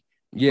toy.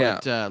 Yeah.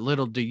 But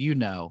little do you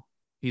know,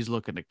 he's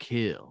looking to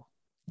kill.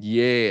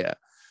 Yeah.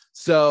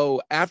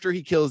 So after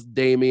he kills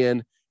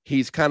Damien,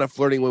 he's kind of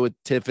flirting with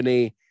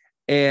Tiffany,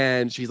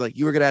 and she's like,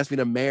 "You were gonna ask me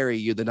to marry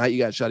you the night you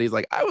got shot." He's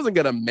like, "I wasn't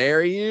gonna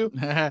marry you."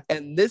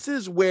 And this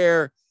is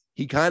where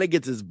he kind of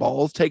gets his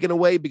balls taken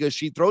away because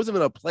she throws him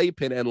in a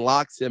playpen and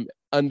locks him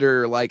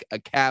under like a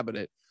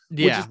cabinet.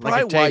 Yeah, which is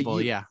probably like a table.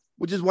 why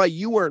which is why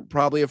you weren't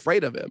probably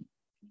afraid of him.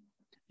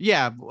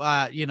 Yeah,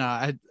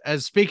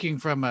 as speaking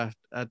from a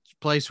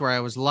place where I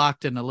was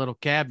locked in a little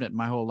cabinet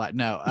my whole life.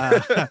 No,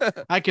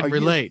 I can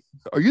relate.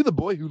 Are you the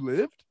boy who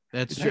lived?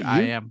 That's Is true. that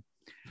I you? am.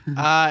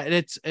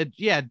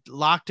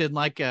 Locked in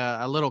like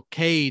a little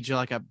cage,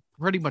 like a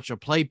pretty much a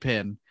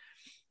playpen.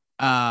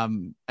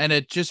 And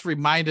it just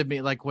reminded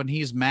me, like when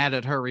he's mad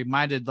at her,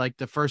 reminded like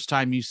the first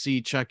time you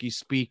see Chucky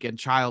speak in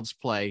Child's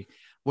Play,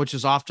 which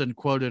is often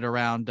quoted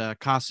around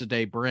Casa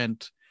de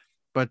Brent.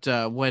 But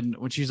when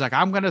she's like,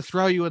 "I'm gonna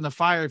throw you in the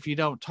fire if you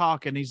don't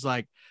talk," and he's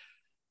like,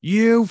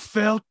 "You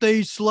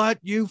filthy slut,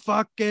 you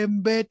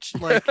fucking bitch!"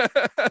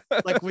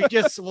 Like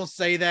we'll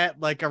say that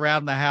like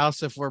around the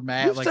house if we're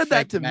mad. You like said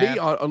that to mad. me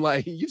on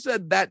like you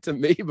said that to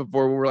me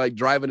before when we were like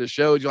driving to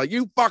shows. You're like,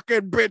 "You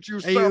fucking bitch, you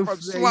Hey, son of a you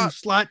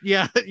slut." slut.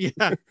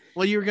 Yeah.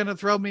 Well, you were gonna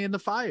throw me in the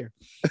fire.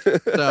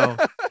 So,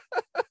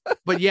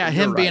 but yeah,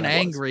 You're him right, being I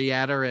was. angry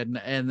at her,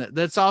 and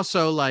that's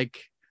also like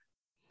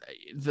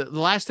the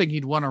last thing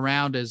you'd want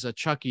around is a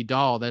Chucky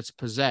doll that's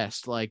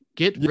possessed. Like,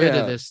 get rid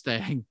Yeah. of this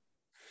thing.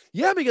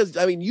 Yeah, because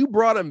I mean, you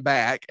brought him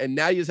back, and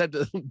now you just have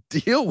to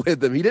deal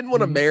with him. He didn't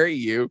want to Mhm. marry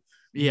you.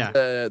 Yeah.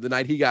 The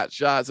night he got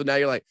shot. So now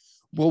you're like,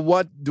 well,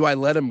 what do I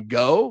let him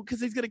go?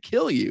 Because he's gonna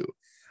kill you.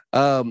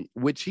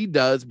 Which he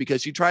does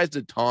because she tries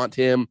to taunt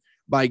him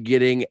by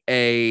getting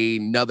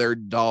another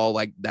doll,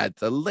 like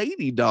that's a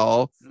lady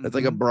doll, that's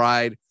like a Mhm.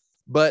 bride,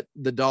 but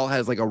the doll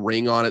has like a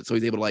ring on it, so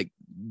he's able to like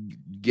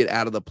get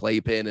out of the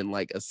playpen and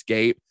like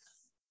escape.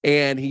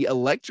 And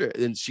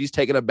and she's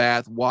taking a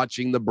bath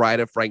watching The Bride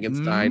of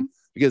Frankenstein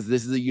because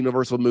this is a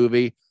Universal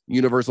movie,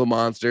 Universal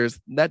monsters.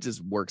 That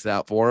just works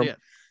out for him.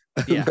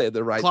 Yeah. They had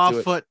the rights to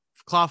it.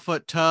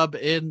 Clawfoot tub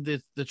in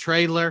the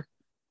trailer.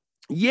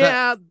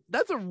 Yeah,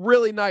 that's a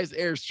really nice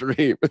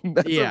Airstream.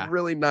 That's Yeah. a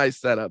really nice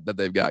setup that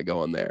they've got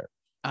going there.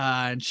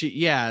 And she,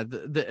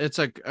 it's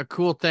a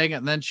cool thing.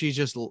 And then she's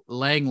just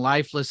laying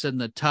lifeless in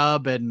the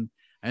tub, and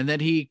then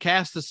he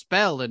casts a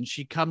spell, and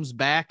she comes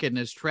back and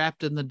is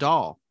trapped in the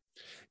doll.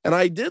 And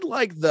I did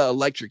like the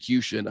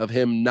electrocution of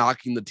him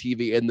knocking the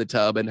TV in the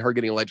tub and her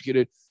getting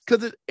electrocuted,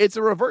 because it's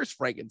a reverse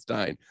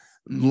Frankenstein.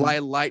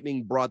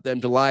 Lightning brought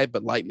them to life,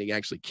 but lightning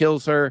actually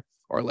kills her,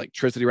 or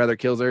electricity rather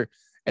kills her.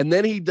 And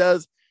then he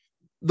does,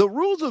 the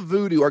rules of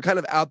voodoo are kind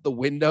of out the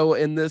window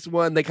in this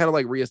one. They kind of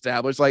like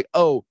reestablish, like,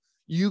 oh,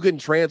 you can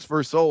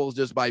transfer souls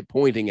just by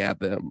pointing at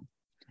them.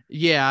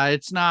 Yeah,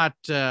 it's not.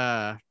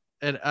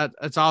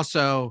 It's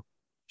also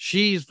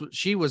she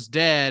was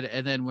dead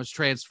and then was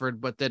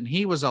transferred, but then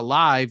he was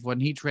alive when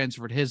he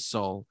transferred his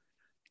soul.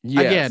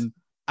 Yes. Again,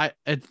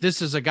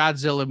 this is a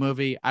Godzilla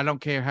movie. I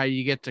don't care how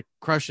you get to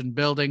crushing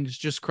buildings,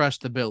 just crush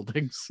the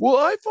buildings. Well,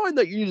 I find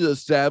that you need to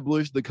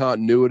establish the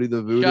continuity of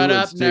the voodoo. Shut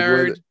up,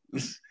 nerd.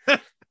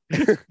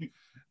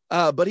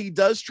 But he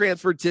does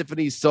transfer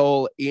Tiffany's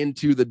soul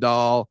into the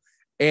doll.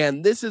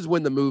 And this is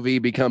when the movie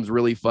becomes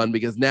really fun,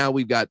 because now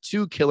we've got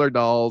two killer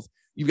dolls.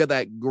 You've got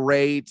that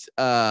great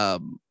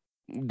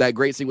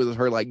scene with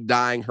her like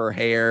dyeing her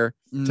hair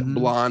to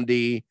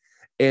blondie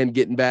and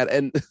getting bad.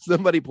 And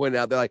somebody pointed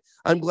out, they're like,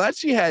 I'm glad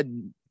she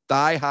had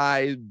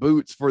thigh-high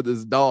boots for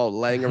this doll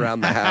laying around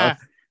the house.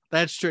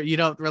 That's true. You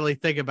don't really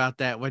think about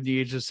that when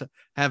you just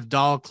have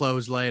doll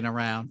clothes laying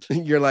around.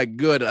 You're like,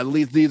 good, at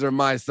least these are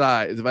my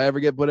size. If I ever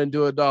get put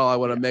into a doll, I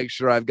want to make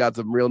sure I've got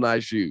some real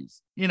nice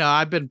shoes. You know,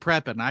 I've been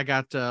prepping. I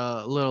got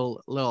a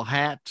little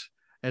hat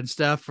and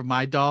stuff for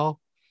my doll.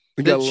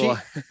 She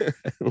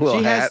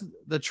has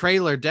the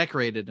trailer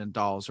decorated in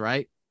dolls,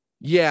 right?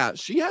 Yeah,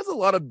 she has a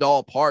lot of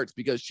doll parts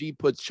because she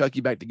puts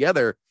Chucky back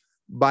together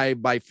by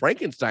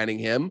Frankensteining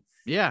him.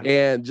 Yeah.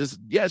 And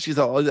she's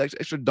all these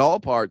extra doll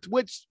parts,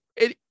 which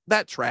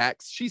that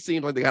tracks. She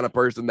seems like the kind of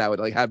person that would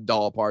like have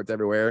doll parts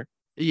everywhere.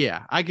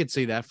 Yeah, I could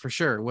see that for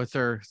sure with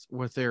her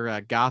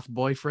goth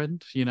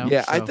boyfriend, you know.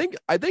 Yeah, so.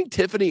 I think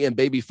Tiffany and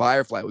Baby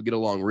Firefly would get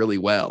along really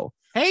well.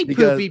 Hey,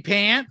 poopy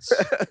pants.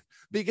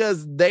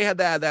 Because they had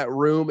that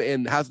room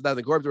in House of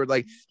Thousand Corpses where it's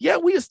like, yeah,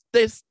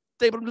 they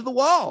stapled them to the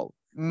wall.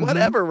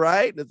 Whatever,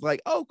 right? And it's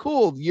like, oh,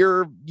 cool.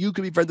 You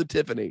could be friends with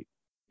Tiffany.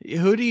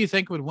 Who do you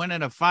think would win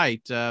in a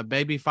fight?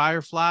 Baby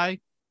Firefly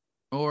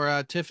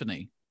or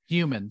Tiffany?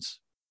 Humans.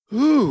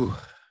 Ooh.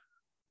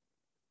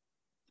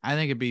 I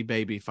think it'd be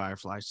Baby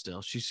Firefly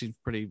still. She seems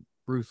pretty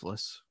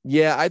ruthless.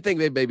 Yeah, I think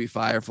Baby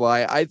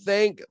Firefly. I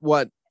think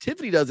what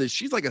Tiffany does is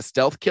she's like a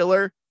stealth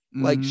killer.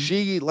 Like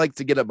she likes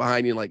to get up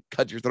behind you and like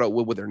cut your throat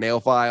with her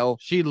nail file.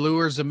 She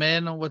lures them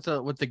in with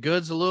the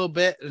goods a little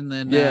bit, and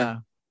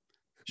then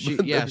she's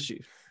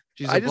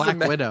a Black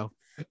Widow.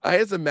 I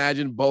just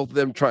imagine both of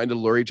them trying to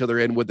lure each other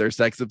in with their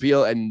sex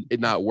appeal and it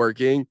not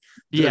working.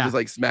 So just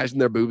like smashing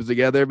their boobs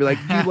together. Be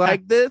like, do you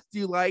like this? Do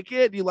you like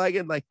it? Do you like it?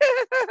 And like,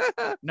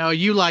 no,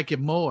 you like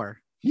it more.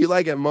 You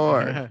like it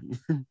more.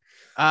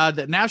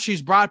 That now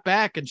she's brought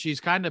back and she's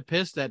kind of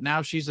pissed that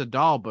now she's a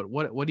doll. But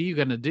what are you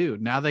gonna do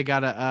now? They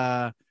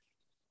gotta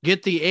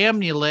get the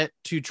amulet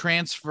to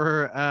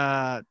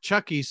transfer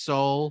Chucky's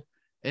soul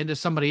into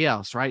somebody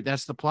else, right?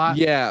 That's the plot.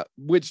 Yeah,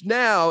 which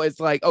now it's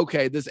like,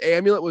 okay, this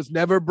amulet was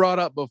never brought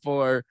up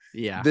before.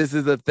 Yeah, this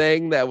is a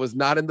thing that was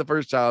not in the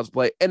first Child's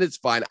Play, and it's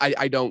fine.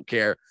 I don't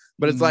care,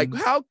 but it's like,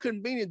 how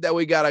convenient that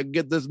we gotta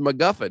get this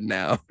MacGuffin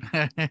now.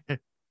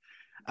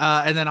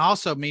 And then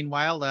also,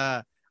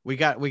 meanwhile, we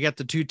got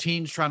the two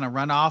teens trying to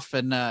run off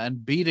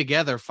and be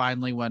together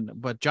finally,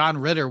 but John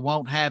Ritter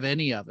won't have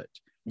any of it.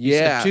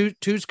 Yeah,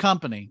 two's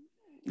company.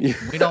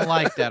 We don't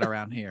like that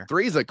around here.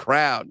 Three's a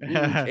crowd.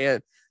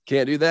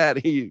 Can't do that.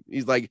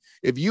 He's like,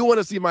 if you want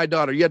to see my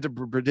daughter, you have to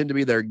pretend to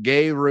be their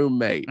gay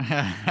roommate.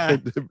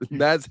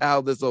 That's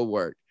how this will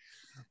work.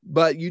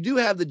 But you do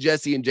have the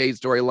Jesse and Jade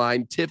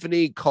storyline.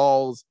 Tiffany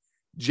calls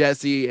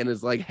Jesse and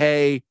is like,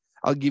 hey,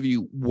 I'll give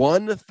you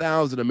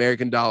 1,000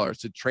 American dollars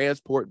to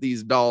transport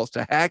these dolls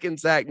to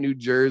Hackensack, New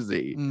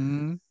Jersey.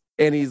 And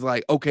he's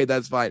like, okay,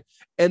 that's fine.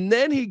 And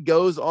then he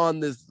goes on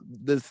this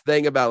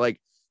thing about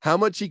like how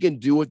much he can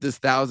do with this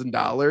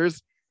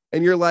 $1,000.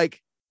 And you're like,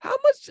 how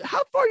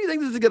far do you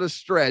think this is going to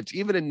stretch?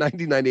 Even in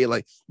 1998,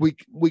 like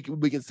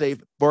we can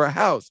save for a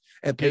house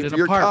and pay for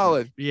your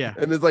college. Yeah.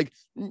 And it's like,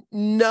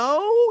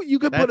 no, you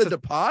could put a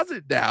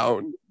deposit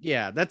down.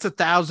 Yeah. That's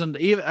 1,000.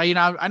 Even, you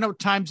know, I know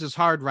times is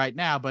hard right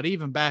now, but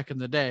even back in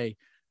the day,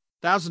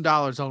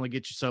 $1,000 only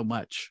gets you so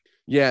much.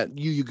 Yeah.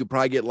 You could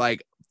probably get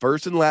like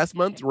first and last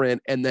month's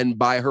rent and then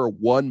buy her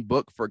one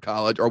book for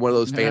college or one of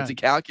those fancy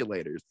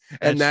calculators.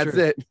 And that's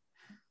it.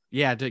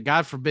 Yeah,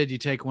 God forbid you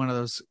take one of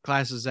those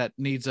classes that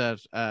needs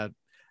an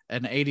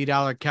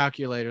 $80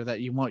 calculator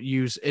that you won't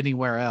use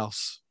anywhere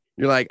else.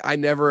 You're like, I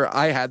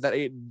had that.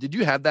 Did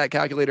you have that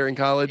calculator in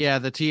college? Yeah,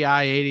 the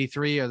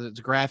TI-83 or the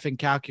graphing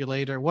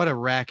calculator. What a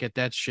racket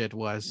that shit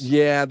was.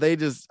 Yeah,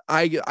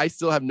 I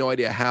still have no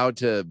idea how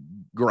to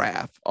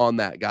graph on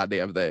that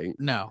goddamn thing.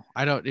 No,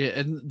 I don't.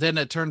 And then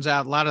it turns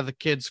out a lot of the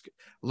kids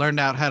learn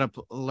how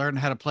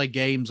to play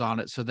games on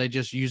it, so they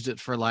just used it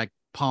for like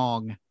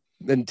Pong.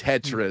 And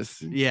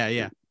Tetris.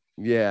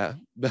 Yeah.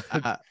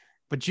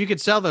 But you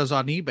could sell those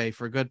on eBay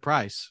for a good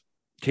price.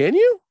 Can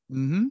you?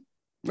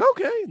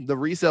 Okay, the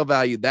resale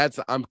value.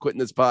 I'm quitting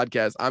this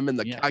podcast. I'm in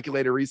the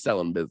calculator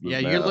reselling business.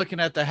 Yeah, now. You're looking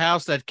at the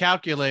house that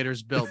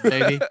calculator's built,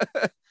 baby.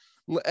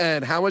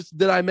 And how much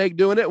did I make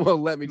doing it? Well,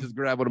 let me just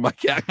grab one of my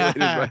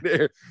calculators right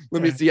here.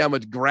 Let me see how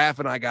much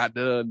graphing I got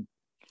done.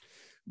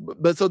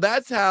 But so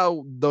that's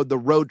how the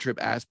road trip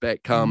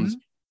aspect comes.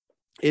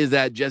 Is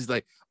that Jesse's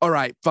like, all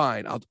right,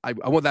 fine. I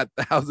want that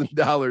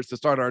 $1,000 to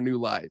start our new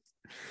life.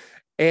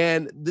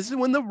 And this is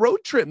when the road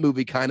trip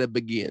movie kind of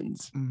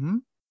begins.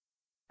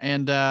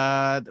 And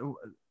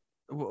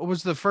what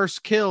was the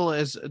first kill?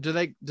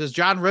 Does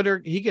John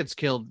Ritter? He gets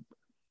killed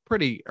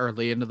pretty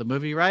early into the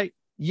movie, right?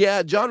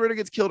 Yeah, John Ritter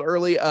gets killed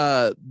early.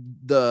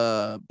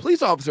 The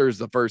police officer is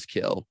the first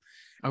kill.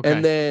 Okay.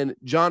 And then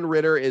John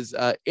Ritter is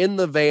in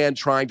the van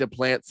trying to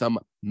plant some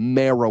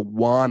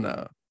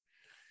marijuana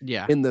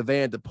in the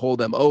van to pull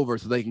them over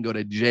so they can go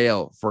to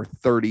jail for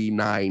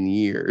 39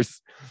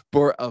 years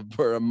for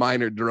a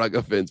minor drug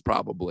offense,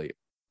 probably.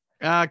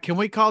 Can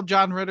we call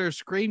John Ritter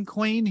Scream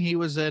Queen? He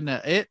was in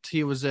It.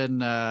 He was in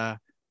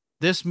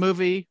this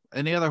movie.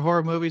 Any other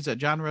horror movies that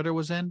John Ritter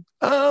was in?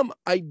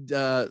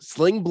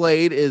 Sling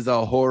Blade is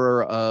a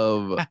horror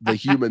of the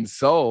human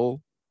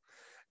soul.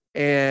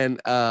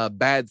 And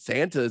Bad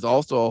Santa is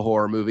also a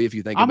horror movie, if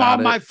you think about it. I'm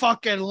on my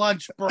fucking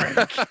lunch break.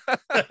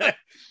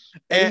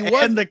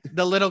 and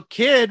the little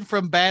kid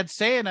from Bad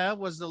Santa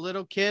was the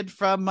little kid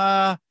from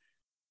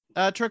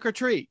Trick or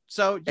Treat.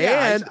 So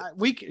yeah,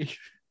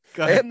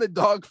 and the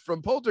dog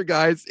from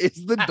Poltergeist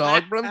is the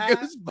dog from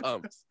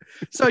Goosebumps.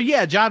 So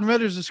yeah, John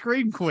Ritter's a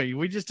Scream Queen.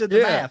 We just did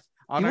the math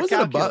on our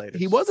calculators.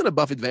 He wasn't a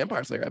Buffy the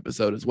Vampire Slayer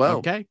episode as well.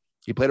 Okay,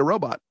 he played a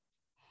robot.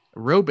 A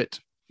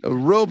robot.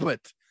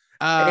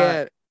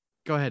 And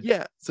go ahead.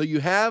 Yeah, so you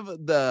have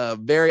the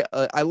very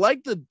I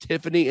like the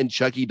Tiffany and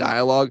Chucky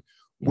dialogue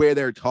where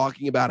they're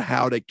talking about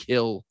how to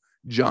kill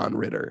John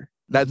Ritter.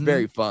 That's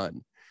very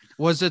fun.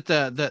 Was it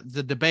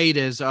the debate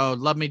is,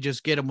 let me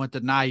just get him with the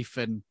knife,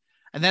 and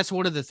that's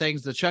one of the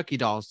things the Chucky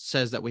doll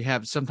says that we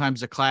have.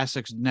 Sometimes the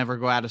classics never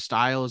go out of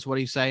style, is what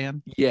he's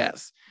saying.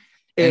 Yes.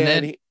 And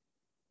then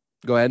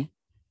go ahead.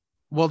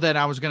 Well, then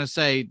I was going to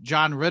say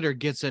John Ritter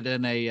gets it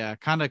in a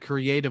kind of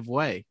creative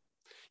way.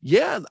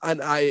 Yeah,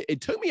 and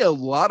it took me a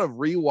lot of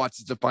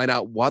rewatches to find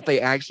out what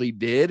they actually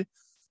did,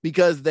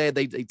 because they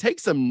take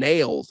some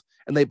nails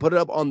and they put it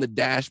up on the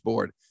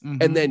dashboard,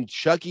 and then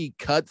Chucky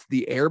cuts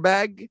the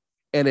airbag,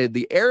 and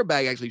the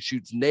airbag actually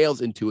shoots nails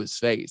into his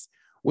face,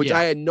 which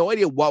I had no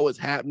idea what was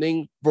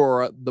happening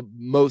for the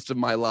most of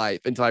my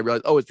life until I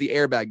realized, it's the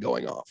airbag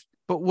going off.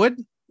 But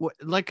wouldn't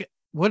an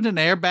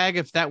airbag,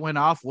 if that went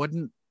off,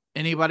 wouldn't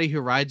anybody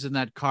who rides in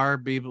that car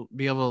be able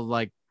to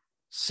like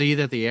see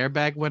that the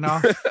airbag went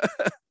off?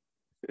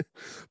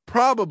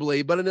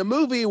 Probably, but in a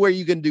movie where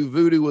you can do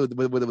voodoo with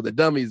a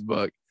dummies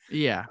book.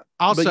 Yeah.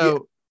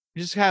 Also,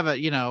 just have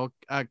a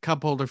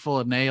cup holder full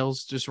of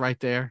nails just right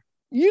there.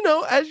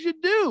 As you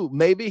do.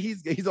 Maybe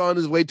he's on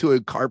his way to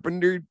a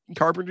carpentry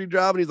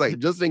job, and he's like,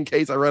 just in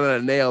case I run out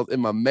of nails in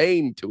my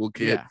main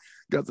toolkit,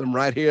 got some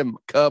right here in my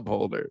cup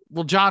holder.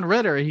 Well, John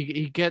Ritter,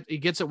 he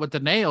gets it with the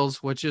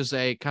nails, which is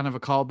a kind of a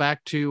callback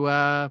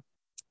to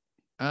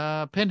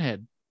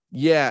Pinhead.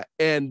 Yeah,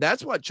 and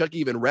that's what Chucky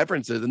even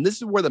references, and this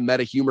is where the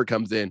meta humor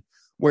comes in,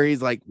 where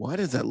he's like, why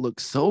does that look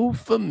so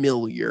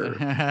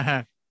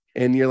familiar?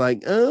 And you're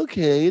like,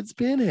 okay, it's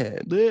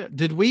Pinhead.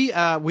 Did we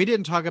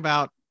didn't talk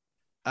about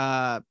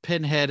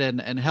Pinhead and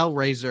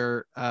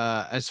Hellraiser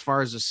as far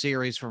as a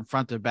series from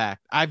front to back.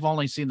 I've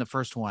only seen the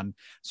first one,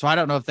 so I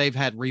don't know if they've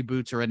had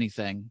reboots or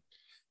anything.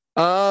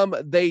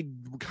 They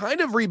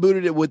kind of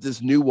rebooted it with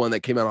this new one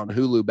that came out on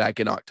Hulu back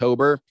in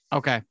October.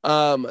 Okay.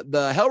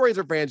 The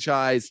Hellraiser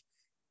franchise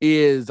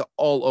is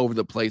all over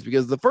the place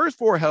because the first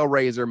 4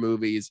 Hellraiser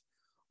movies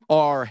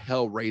are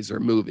Hellraiser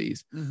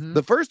movies.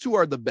 The first 2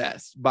 are the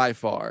best by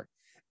far.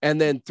 And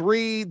then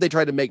 3, they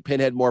tried to make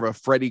Pinhead more of a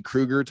Freddy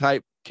Krueger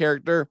type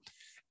character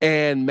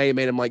and made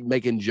him like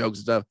making jokes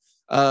and stuff.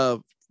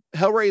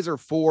 Hellraiser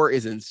 4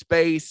 is in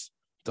space.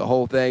 The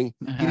whole thing.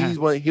 He was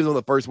one of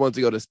the first ones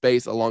to go to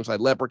space alongside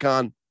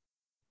Leprechaun.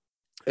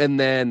 And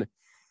then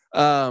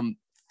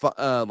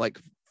like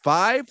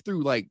 5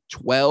 through like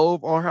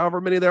 12 or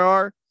however many there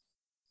are.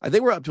 I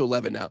think we're up to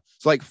 11 now.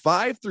 So like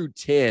 5 through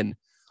 10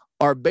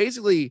 are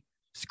basically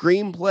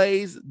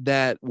screenplays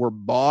that were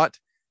bought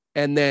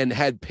and then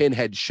had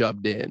Pinhead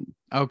shoved in.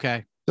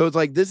 Okay. So it's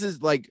like, this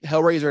is like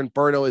Hellraiser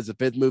Inferno is the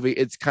 5th movie.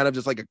 It's kind of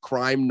just like a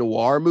crime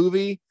noir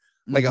movie,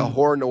 like a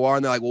horror noir.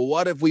 And they're like, well,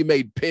 what if we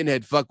made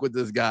Pinhead fuck with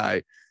this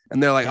guy?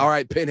 And they're like, all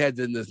right, Pinhead's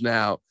in this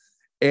now.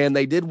 And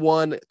they did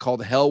one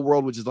called Hell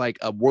World, which is like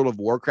a World of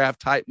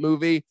Warcraft type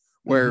movie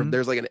where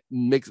there's like a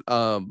mix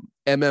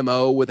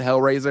MMO with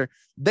Hellraiser.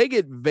 They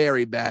get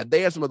very bad.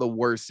 They have some of the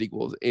worst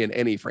sequels in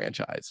any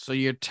franchise. So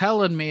you're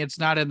telling me it's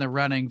not in the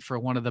running for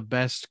one of the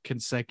best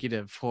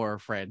consecutive horror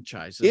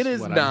franchises? It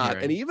is not.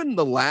 And even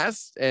the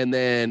last 2,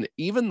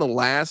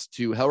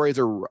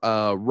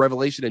 Hellraiser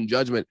Revelation and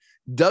Judgment,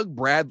 Doug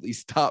Bradley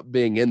stopped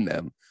being in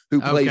them, who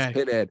plays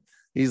Pinhead.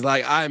 He's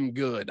like, I'm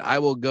good. I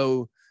will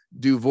go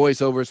do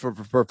voiceovers for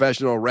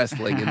professional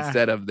wrestling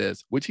instead of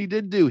this, which he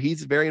did do.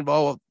 He's very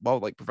involved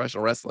with like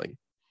professional wrestling.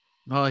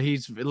 Well,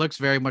 it looks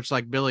very much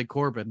like Billy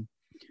Corbin,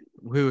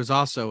 who is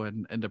also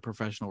into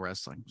professional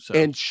wrestling. So,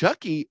 and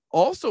Chucky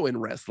also in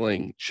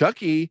wrestling.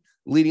 Chucky,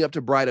 leading up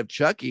to Bride of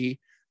Chucky,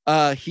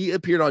 he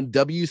appeared on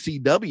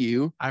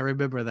WCW. I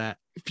remember that,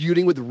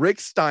 feuding with Rick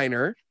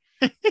Steiner,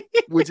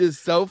 which is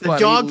so funny. The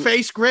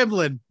dog-faced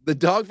gremlin. The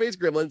dog-faced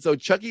gremlin. So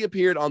Chucky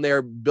appeared on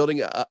there,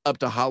 building up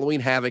to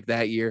Halloween Havoc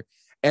that year.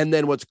 And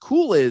then what's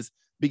cool is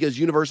because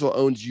Universal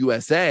owns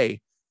USA,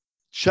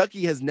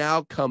 Chucky has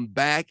now come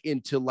back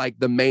into like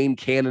the main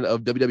canon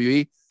of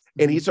WWE,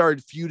 and he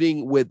started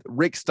feuding with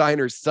Rick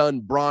Steiner's son,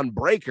 Braun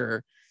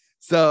Breaker.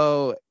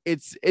 So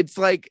it's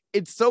like,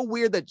 it's so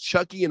weird that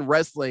Chucky and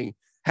wrestling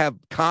have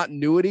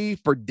continuity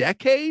for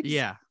decades.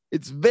 Yeah.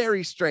 It's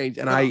very strange.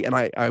 And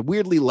I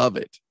weirdly love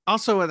it.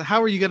 Also,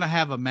 how are you going to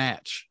have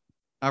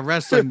a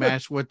wrestling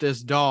match with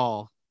this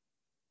doll?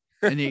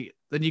 And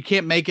then you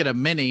can't make it a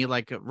mini.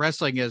 Like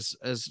wrestling is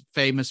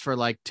famous for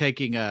like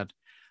taking a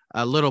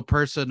little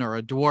person or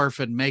a dwarf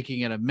and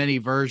making it a mini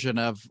version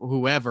of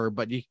whoever.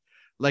 But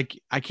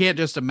I can't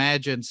just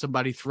imagine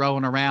somebody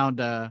throwing around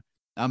a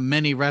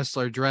mini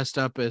wrestler dressed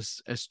up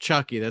as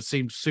Chucky. That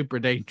seems super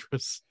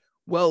dangerous.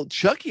 Well,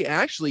 Chucky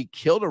actually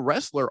killed a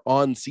wrestler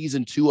on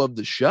season 2 of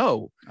the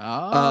show.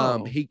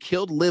 Oh, he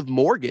killed Liv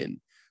Morgan,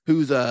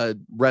 who's a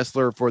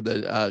wrestler for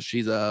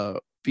she's a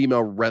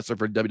female wrestler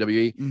for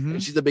WWE,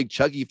 and she's a big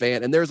Chucky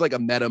fan. And there's like a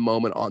meta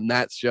moment on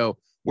that show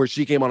where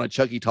she came on a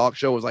Chucky talk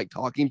show and was like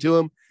talking to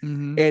him,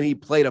 and he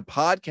played a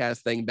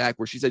podcast thing back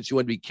where she said she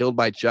wanted to be killed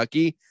by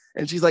Chucky.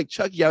 And she's like,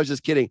 Chucky, I was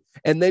just kidding.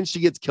 And then she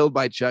gets killed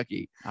by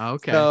Chucky.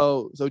 Okay.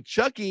 So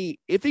Chucky,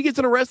 if he gets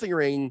in a wrestling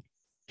ring,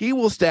 he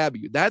will stab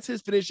you. That's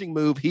his finishing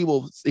move. He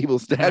will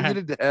stab you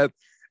to death,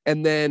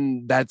 and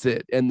then that's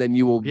it. And then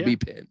you will be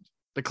pinned.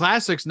 The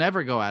classics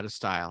never go out of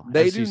style.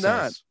 They do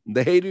not.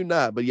 They do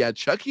not. But yeah,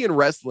 Chucky and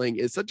wrestling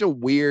is such a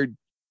weird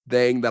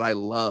thing that I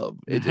love.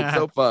 It's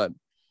so fun.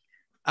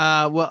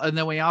 Well, and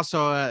then we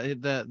also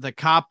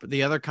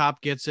the other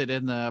cop gets it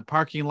in the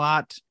parking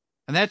lot,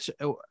 and that's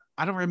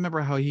I don't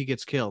remember how he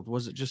gets killed.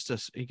 Was it just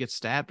he gets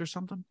stabbed or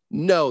something?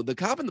 No, the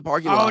cop in the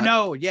parking lot. Oh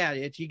no,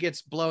 yeah, he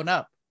gets blown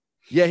up.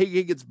 Yeah,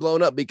 he gets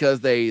blown up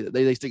because they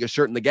stick a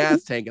shirt in the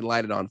gas tank and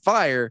light it on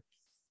fire.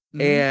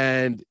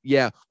 And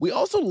yeah, we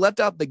also left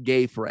out the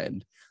gay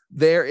friend.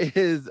 There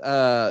is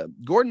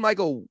Gordon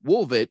Michael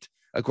Woolvett,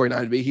 according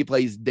to IMDb, he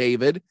plays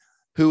David,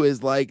 who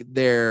is like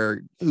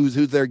who's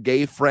their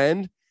gay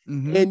friend.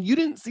 And you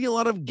didn't see a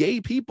lot of gay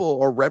people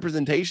or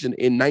representation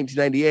in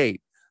 1998.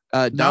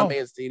 Don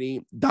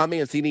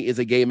Mancini is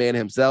a gay man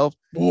himself.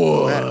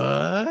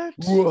 What?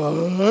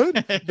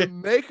 The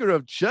maker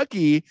of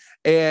Chucky.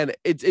 And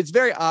it's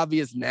very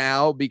obvious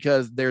now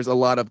because there's a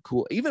lot of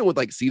cool, even with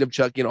like Seed of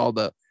Chucky and all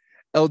the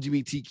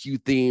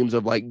LGBTQ themes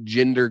of like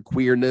gender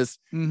queerness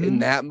in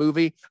that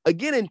movie.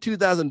 Again, in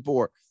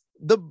 2004,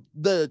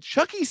 the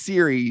Chucky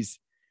series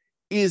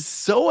is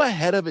so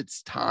ahead of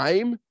its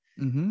time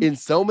in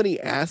so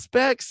many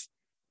aspects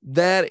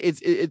that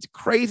it's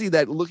crazy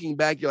that looking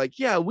back, you're like,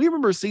 yeah, we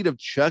remember Seed of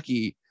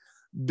Chucky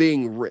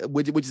being,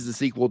 which is a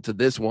sequel to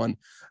this one,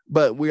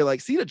 but we're like,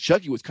 Seed of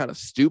Chucky was kind of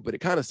stupid. It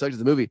kind of sucked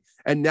as a movie.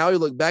 And now you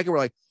look back and we're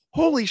like,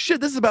 holy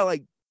shit, this is about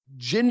like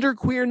gender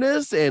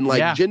queerness and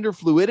like gender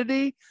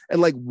fluidity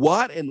and like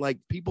what, and like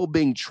people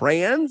being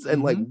trans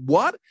and like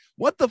what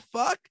the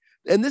fuck?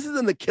 And this is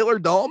in the Killer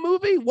Doll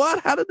movie?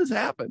 What? How did this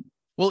happen?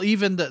 Well,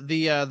 even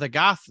the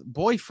goth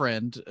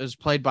boyfriend is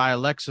played by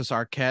Alexis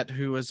Arquette,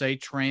 who is a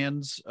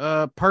trans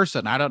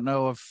person. I don't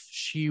know if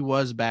she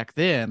was back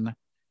then,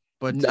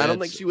 but I don't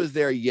think she was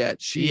there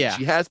yet. She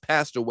has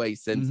passed away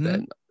since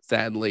then,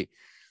 sadly.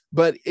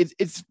 But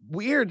it's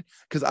weird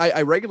because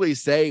I regularly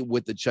say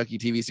with the Chucky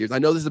TV series, I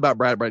know this is about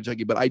Bride of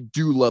Chucky, but I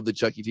do love the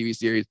Chucky TV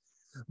series.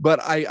 But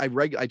I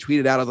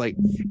tweeted out, I was like,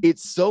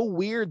 it's so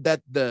weird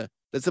that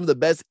some of the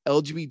best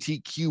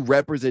LGBTQ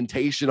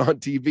representation on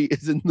TV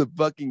is in the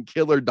fucking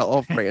Killer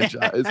Doll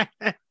franchise.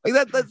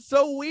 Like that's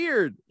so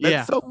weird.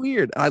 That's so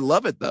weird. I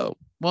love it though.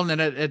 Well,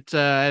 then it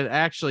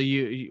actually,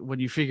 you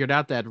when you figured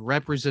out that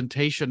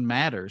representation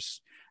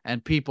matters,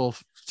 and people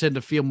tend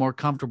to feel more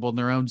comfortable in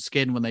their own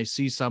skin when they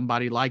see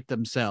somebody like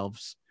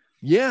themselves.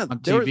 Yeah, on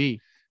TV.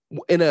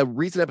 In a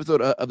recent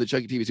episode of the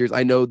Chucky TV series,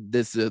 I know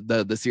this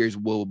the series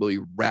will be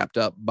wrapped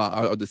up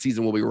or the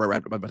season will be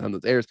wrapped up by the time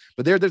this airs.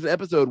 But there's an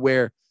episode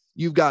where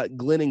you've got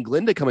Glenn and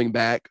Glenda coming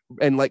back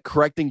and like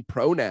correcting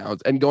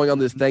pronouns and going on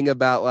this thing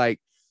about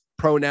like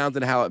pronouns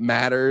and how it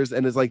matters.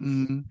 And it's like,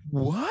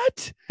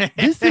 what?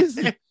 This is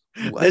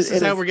this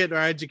is how we're getting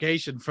our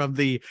education from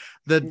the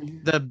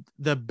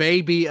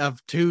baby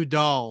of two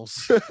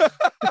dolls.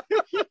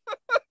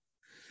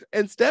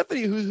 And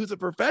Stephanie, who's a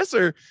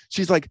professor,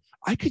 she's like,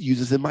 I could use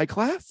this in my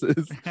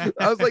classes.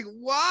 I was like,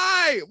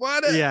 why?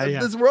 What?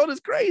 This world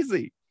is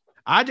crazy.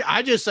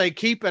 I just say,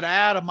 keep it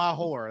out of my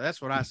horror.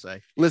 That's what I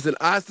say. Listen,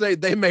 I say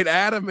they made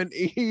Adam and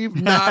Eve,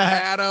 not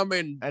Adam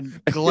and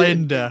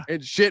Glenda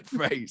and shit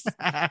face.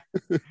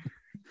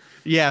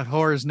 Yeah,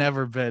 horror's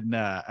never been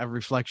a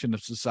reflection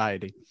of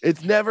society.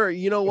 It's never,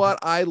 you know what?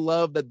 I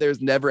love that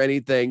there's never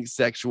anything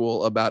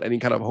sexual about any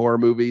kind of horror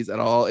movies at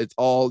all. It's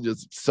all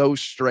just so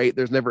straight.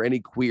 There's never any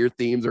queer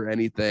themes or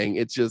anything.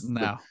 It's just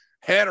No.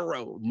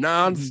 hetero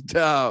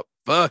nonstop.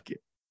 Fuck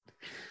it.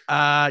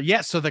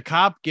 Yeah, so the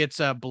cop gets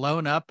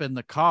blown up in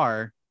the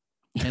car,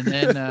 and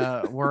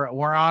then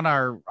we're on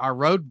our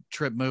road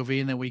trip movie,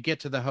 and then we get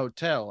to the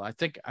hotel. I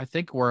think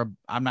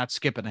I'm not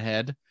skipping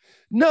ahead.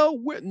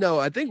 No,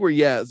 I think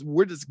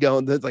we're just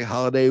going. That's like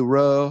Holiday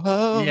Row.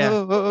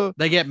 Yeah,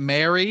 they get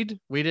married.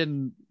 We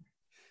didn't,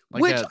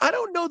 I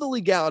don't know the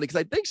legality because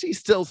I think she's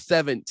still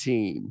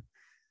 17.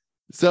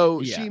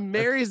 So Yeah, she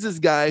marries this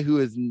guy who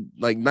is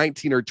like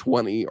 19 or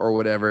 20 or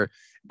whatever,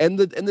 and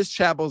this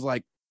chapel's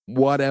like,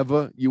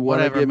 whatever you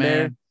want to get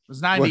married. It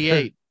was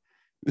 98.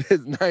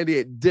 It's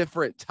 98.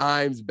 Different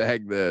times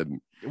back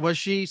then. Was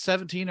she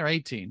 17 or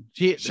 18?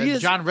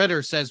 John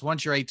Ritter says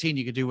once you're 18,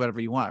 you can do whatever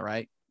you want,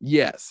 right?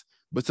 Yes.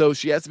 But so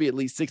she has to be at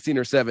least 16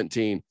 or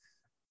 17.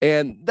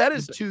 And that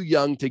is too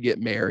young to get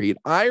married.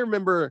 I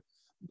remember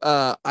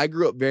I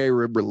grew up very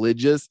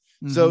religious.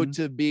 Mm-hmm. So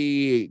to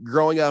be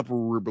growing up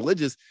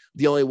religious,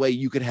 the only way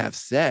you could have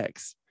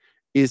sex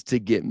is to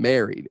get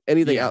married.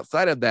 Anything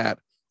outside of that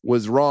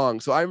was wrong.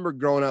 So I remember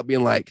growing up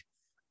being like,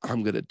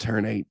 I'm going to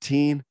turn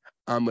 18.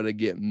 I'm going to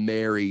get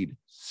married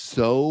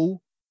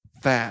so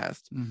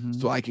fast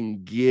so I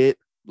can get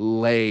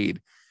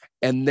laid.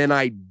 And then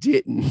I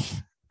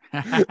didn't.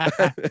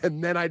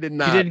 And then I did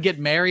not. You didn't get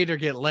married or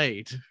get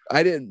laid?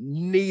 I didn't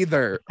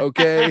neither.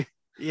 Okay.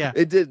 Yeah.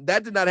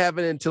 That did not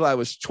happen until I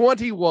was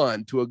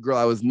 21 to a girl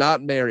I was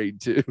not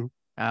married to.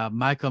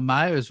 Michael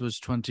Myers was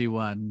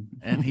 21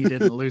 and he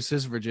didn't lose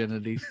his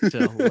virginity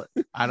till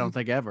I don't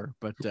think ever.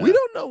 But we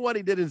don't know what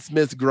he did in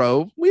Smith's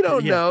Grove. We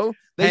don't know.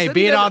 Hey,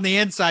 being on the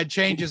inside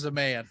changes a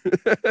man.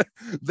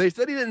 They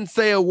said he didn't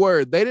say a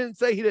word. They didn't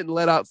say he didn't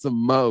let out some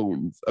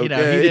moans.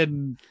 Okay? He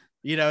didn't.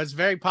 It's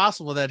very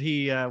possible that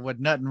he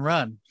would nut and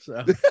run.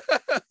 So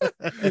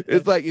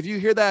it's like if you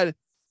hear that,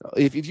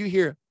 if you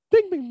hear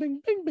bing, bing,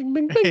 bing, bing, bing,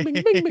 bing, bing, bing,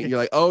 bing, bing, you're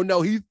like, oh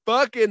no, he's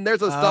fucking.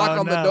 There's a sock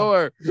on the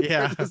door.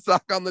 Yeah, there's a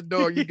sock on the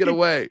door. You get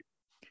away.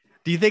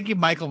 Do you think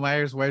Michael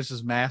Myers wears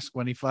his mask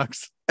when he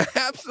fucks?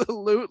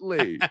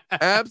 Absolutely.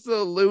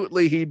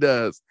 Absolutely, he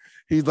does.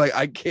 He's like,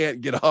 I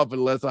can't get off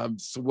unless I'm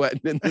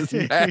sweating in this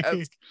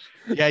mask.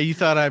 Yeah, you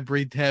thought I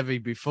breathed heavy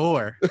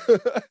before.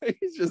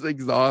 He's just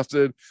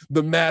exhausted.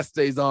 The mask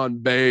stays on,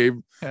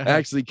 babe.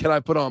 Actually, can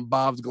I put on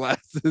Bob's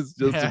glasses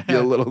just to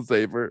feel a little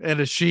safer? And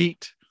a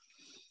sheet.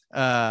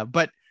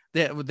 But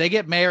they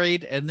get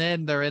married, and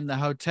then they're in the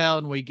hotel,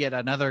 and we get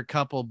another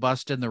couple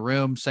bust in the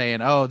room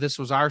saying, oh, this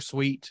was our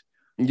suite.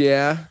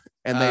 Yeah.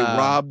 And they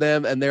rob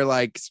them, and they're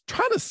like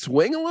trying to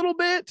swing a little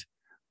bit.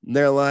 And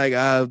they're like,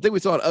 I think we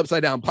saw an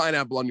upside down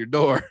pineapple on your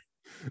door.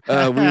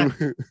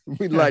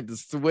 We'd like to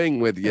swing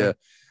with you.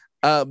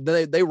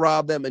 They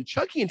rob them, and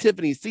Chucky and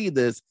Tiffany see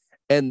this,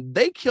 and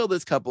they kill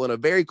this couple in a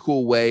very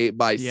cool way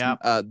by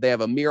they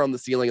have a mirror on the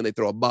ceiling, and they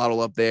throw a bottle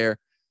up there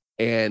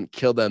and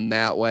kill them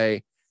that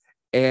way.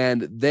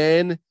 And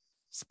then,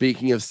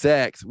 speaking of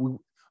sex,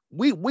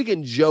 we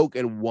can joke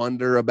and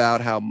wonder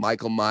about how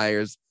Michael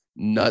Myers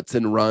nuts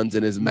and runs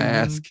in his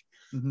mask.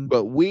 Mm-hmm.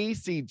 But we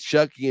see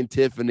Chucky and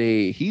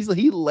Tiffany. He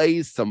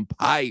lays some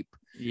pipe.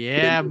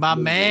 Yeah, my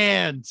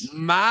man.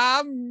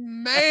 My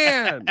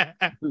man.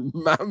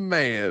 My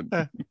man.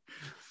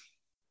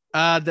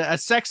 The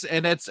sex,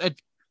 and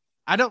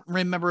I don't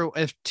remember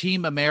if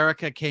Team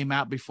America came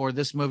out before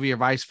this movie or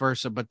vice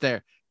versa, but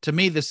to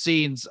me the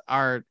scenes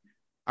are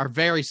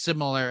very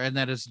similar in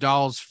that it's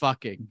dolls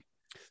fucking.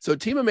 So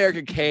Team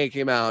America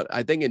came out,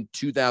 I think, in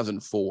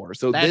 2004.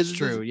 So that's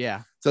true.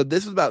 Yeah. So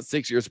this was about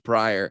 6 years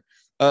prior,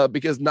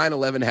 because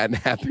 9/11 hadn't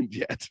happened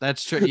yet.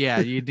 That's true. Yeah,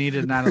 you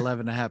needed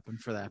 9/11 to happen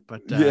for that.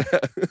 But yeah,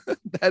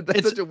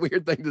 that's such a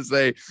weird thing to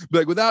say.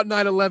 But like, without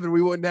 9/11,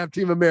 we wouldn't have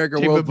Team America.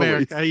 Team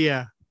America. Police.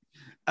 Yeah.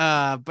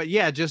 But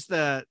yeah, just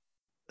and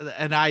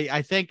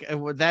I think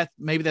that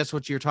maybe that's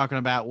what you're talking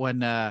about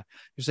when you're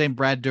saying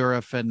Brad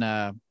Dourif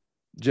and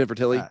Jennifer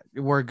Tilly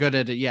were good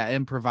at it. Yeah,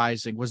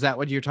 improvising. Was that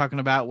what you're talking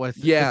about? With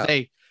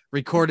they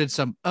recorded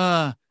some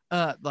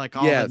like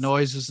all the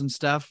noises and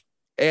stuff.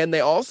 And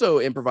they also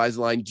improvised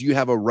the line, "Do you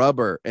have a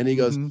rubber?" And he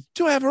goes,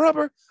 "Do I have a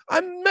rubber?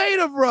 I'm made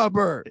of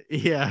rubber."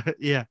 Yeah,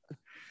 yeah.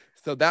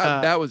 So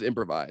that was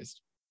improvised,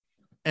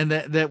 and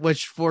that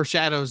which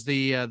foreshadows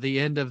the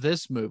end of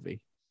this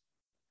movie.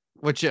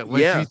 Which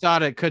you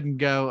thought it couldn't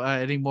go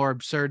any more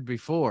absurd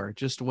before.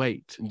 Just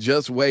wait. And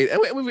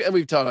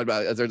we've talked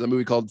about it. There's a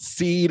movie called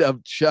Seed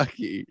of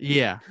Chucky.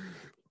 Yeah.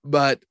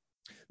 But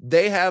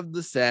they have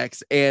the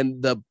sex,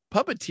 and the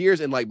puppeteers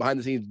and like behind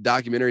the scenes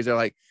documentaries are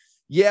like,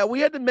 yeah, we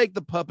had to make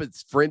the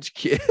puppets French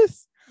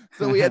kiss.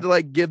 So we had to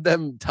like give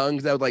them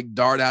tongues that would like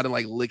dart out and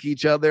like lick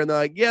each other. And they're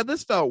like, yeah,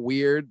 this felt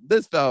weird.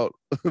 This felt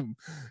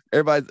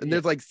everybody's. And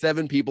there's like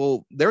 7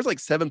 people. There's like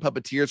 7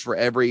 puppeteers for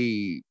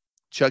every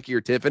Chucky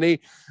or Tiffany.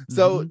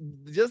 So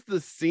just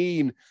the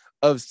scene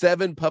of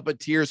 7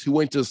 puppeteers who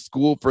went to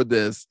school for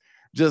this,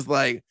 just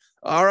like,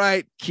 All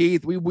right,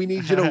 Keith, we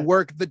need you to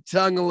work the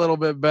tongue a little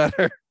bit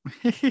better.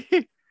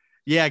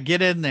 Yeah,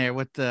 get in there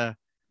with the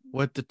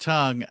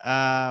tongue.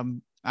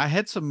 I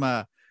had some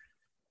a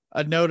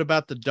note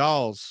about the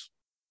dolls.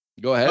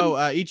 Go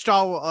ahead. Each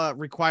doll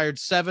required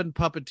 7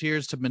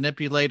 puppeteers to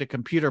manipulate a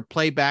computer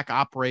playback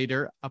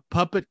operator, a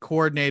puppet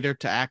coordinator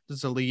to act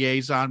as a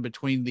liaison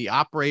between the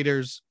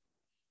operators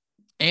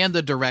and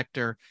the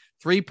director.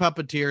 3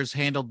 puppeteers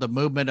handled the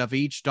movement of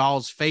each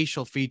doll's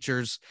facial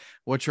features,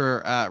 which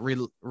were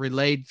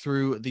relayed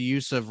through the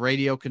use of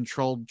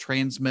radio-controlled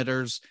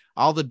transmitters.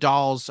 All the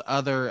dolls'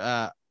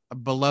 other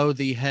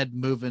below-the-head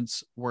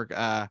movements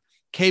were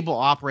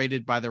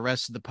cable-operated by the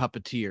rest of the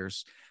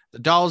puppeteers. The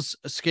doll's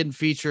skin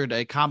featured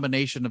a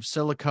combination of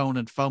silicone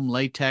and foam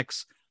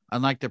latex,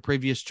 unlike the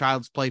previous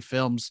Child's Play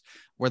films,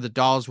 where the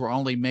dolls were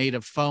only made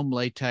of foam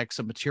latex,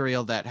 a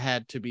material that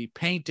had to be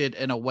painted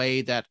in a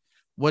way that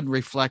wouldn't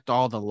reflect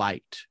all the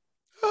light.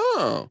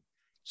 Oh.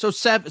 So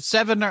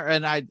seven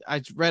and I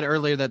read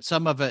earlier that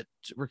some of it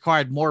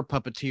required more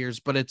puppeteers,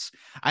 but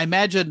I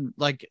imagine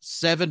like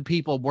 7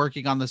 people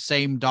working on the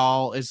same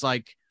doll is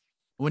like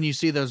when you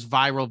see those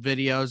viral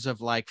videos of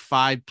like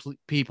 5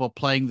 people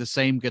playing the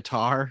same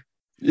guitar.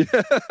 Yeah.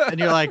 And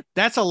you're like,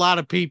 that's a lot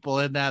of people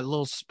in that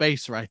little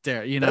space right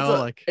there. You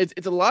know,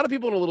 it's a lot of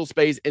people in a little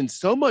space and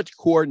so much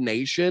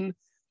coordination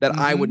that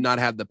I would not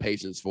have the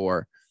patience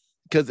for.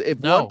 Because if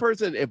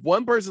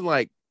one person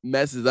like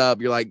messes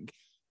up, you're like,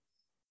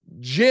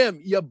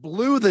 Jim, you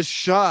blew the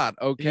shot.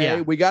 Okay.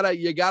 Yeah.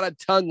 You gotta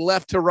tongue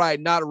left to right,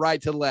 not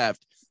right to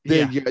left.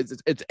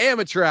 It's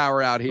amateur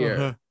hour out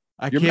here.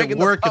 I can't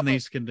work in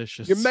these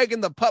conditions. You're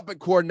making the puppet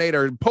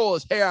coordinator pull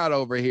his hair out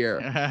over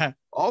here.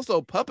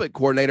 Also, puppet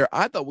coordinator,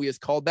 I thought we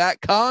just called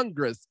that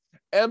Congress.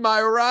 Am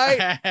I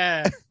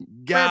right?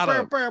 Got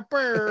him.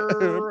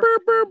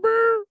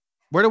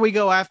 Where do we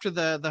go after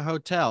the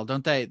hotel?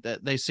 Don't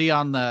they see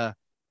on the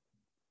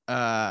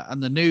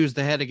news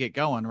they had to get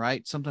going,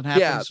 right? Something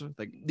happens.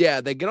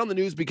 Yeah, they get on the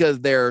news because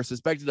they're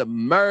suspected of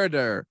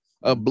murder,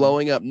 of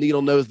blowing up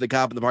Needle Nose the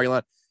cop in the parking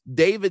lot.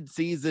 David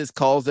sees this,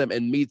 calls them,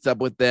 and meets up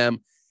with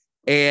them.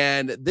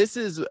 And this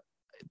is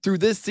through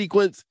this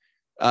sequence,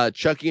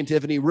 Chucky and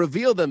Tiffany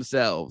reveal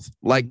themselves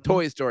like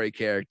Toy Story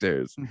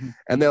characters.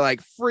 And they're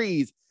like,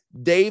 freeze.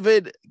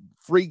 David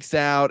freaks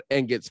out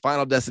and gets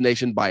Final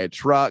Destination by a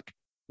truck,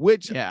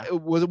 which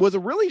was a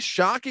really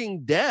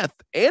shocking death.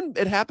 And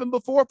it happened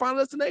before Final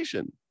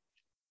Destination.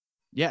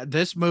 Yeah,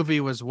 this movie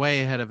was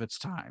way ahead of its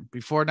time.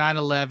 Before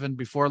 9/11,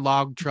 before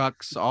log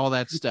trucks, all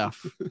that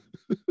stuff.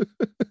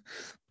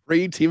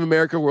 Pre-Team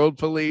America World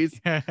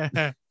Police.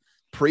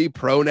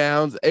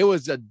 Pre-pronouns. It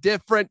was a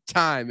different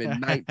time in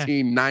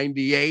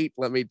 1998,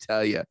 let me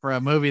tell you. For a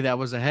movie that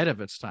was ahead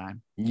of its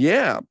time.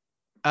 Yeah.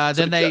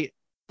 Then they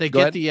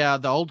get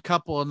the old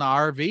couple in the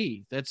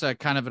RV. That's a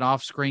kind of an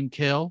off-screen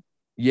kill.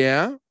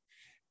 Yeah.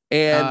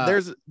 And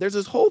there's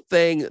this whole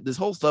thing, this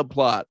whole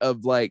subplot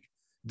of like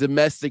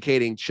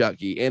domesticating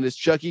Chucky. And is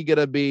Chucky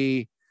gonna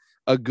be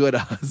a good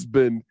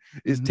husband?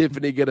 Is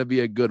Tiffany gonna be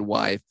a good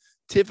wife?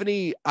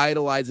 Tiffany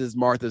idolizes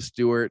Martha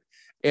Stewart.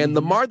 And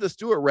the Martha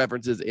Stewart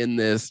references in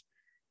this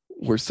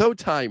were so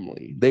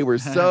timely. They were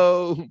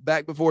so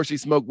back before she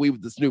smoked weed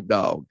with the Snoop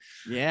Dogg.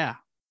 Yeah.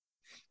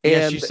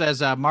 And she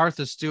says,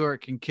 Martha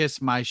Stewart can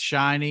kiss my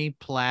shiny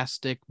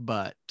plastic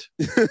butt.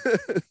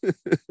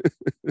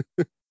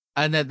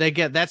 And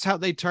that that's how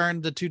they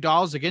turned the 2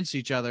 dolls against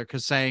each other,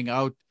 because saying,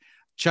 oh,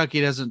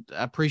 Chucky doesn't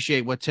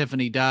appreciate what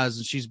Tiffany does.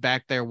 And she's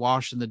back there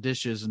washing the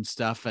dishes and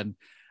stuff. And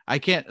I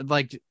can't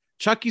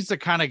Chucky's the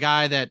kind of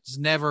guy that's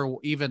never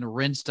even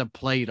rinsed a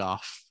plate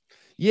off.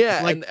 Yeah.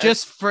 Like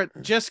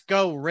just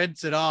go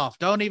rinse it off.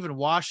 Don't even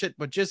wash it,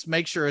 but just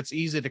make sure it's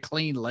easy to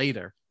clean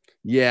later.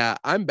 Yeah.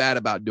 I'm bad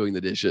about doing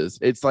the dishes.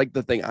 It's like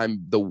the thing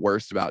I'm the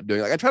worst about doing.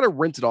 Like I try to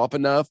rinse it off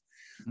enough,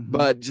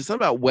 but just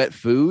something about wet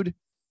food.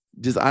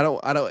 I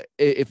don't,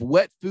 if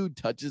wet food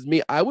touches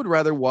me, I would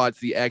rather watch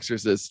The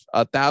Exorcist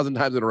 1,000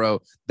 times in a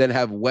row than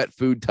have wet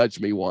food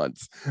touch me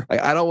once. Like,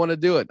 I don't want to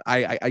do it.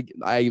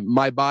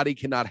 My body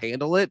cannot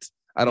handle it.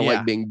 I don't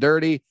like being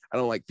dirty. I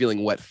don't like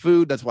feeling wet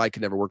food. That's why I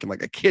can never work in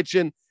like a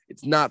kitchen.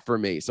 It's not for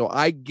me. So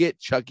I get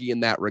Chucky in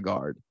that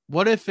regard.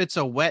 What if it's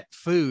a wet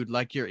food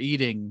like you're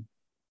eating?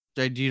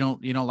 You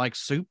don't like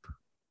soup?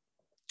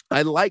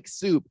 I like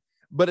soup,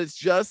 but it's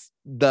just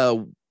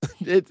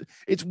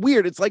it's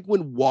weird. It's like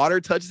when water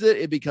touches it,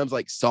 it becomes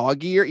like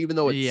soggier, even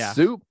though it's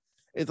soup.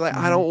 It's like,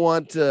 I don't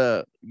want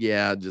to.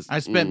 Yeah. I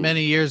spent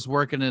many years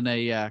working in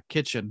a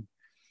kitchen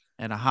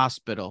in a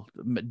hospital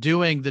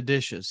doing the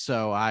dishes.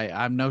 So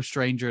I'm no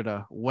stranger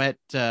to wet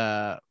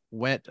dinner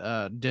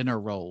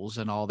rolls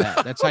and all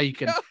that. That's how you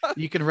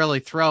can really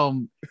throw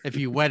them if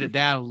you wet it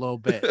down a little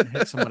bit and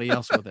hit somebody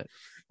else with it.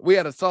 We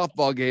had a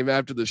softball game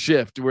after the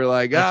shift. We're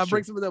like,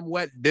 bring some of them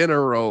wet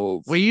dinner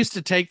rolls. We used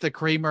to take the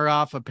creamer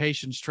off a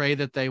patient's tray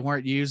that they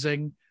weren't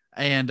using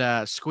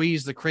and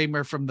squeeze the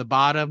creamer from the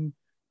bottom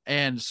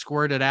and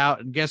squirt it out.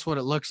 And guess what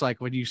it looks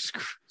like when you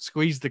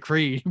squeeze the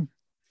cream?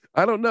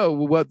 I don't know.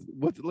 What's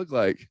it look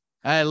like?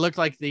 It looked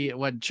like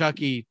when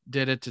Chucky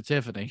did it to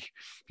Tiffany.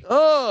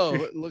 Oh,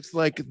 it looks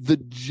like the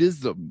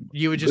jism.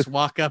 You would just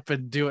walk up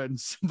and do it in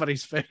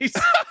somebody's face.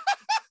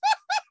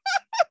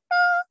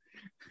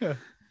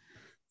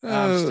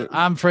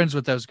 I'm friends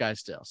with those guys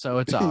still, so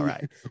it's all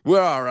right.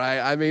 We're all right.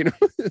 I mean,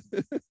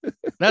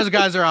 those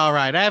guys are all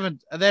right.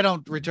 They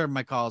don't return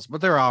my calls, but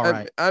they're all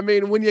right. I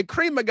mean, when you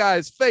cream a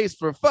guy's face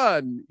for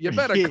fun, you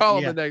better call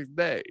him the next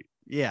day.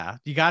 Yeah,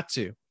 you got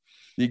to.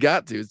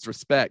 It's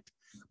respect.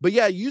 But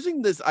yeah,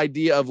 using this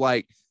idea of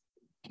like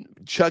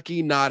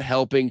Chucky not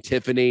helping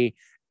Tiffany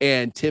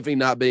and Tiffany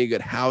not being a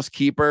good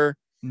housekeeper,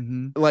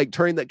 like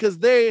turning that, because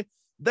they're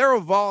a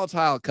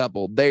volatile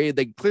couple. They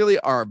clearly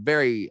are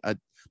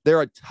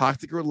they're a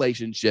toxic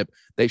relationship.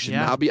 They should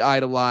not be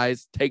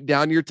idolized. Take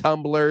down your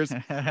tumblers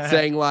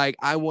saying like,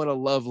 I want to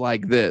love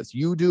like this.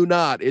 You do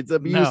not. It's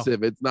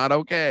abusive. No. It's not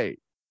okay.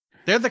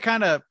 They're the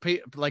kind of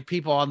like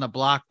people on the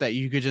block that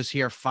you could just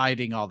hear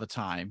fighting all the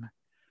time.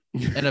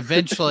 And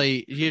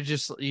eventually you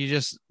just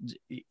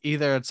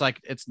either it's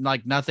like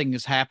nothing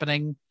is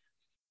happening,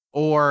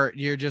 or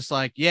you're just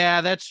like,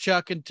 yeah, that's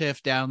Chuck and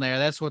Tiff down there.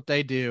 That's what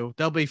they do.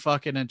 They'll be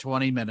fucking in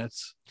 20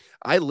 minutes.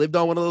 I lived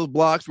on one of those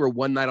blocks where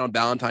one night on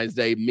Valentine's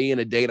Day, me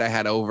and a date I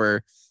had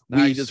over,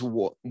 we just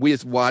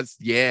watched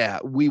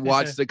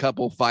a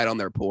couple fight on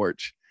their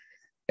porch.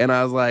 And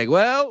I was like,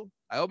 well,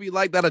 I hope you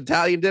like that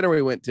Italian dinner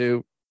we went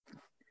to.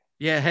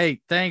 Yeah. Hey,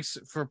 thanks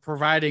for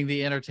providing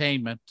the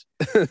entertainment.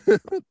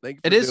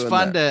 It is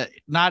fun to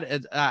not,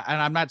 and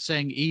I'm not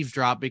saying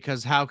eavesdrop,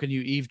 because how can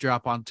you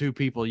eavesdrop on two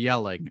people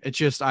yelling? It's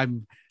just,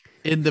 I'm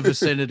in the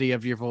vicinity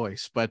of your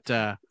voice, but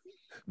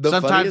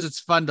sometimes it's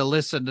fun to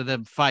listen to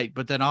them fight,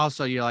 but then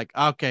also you're like,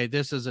 okay,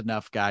 this is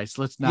enough, guys.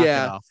 Let's knock it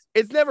off.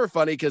 It's never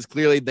funny because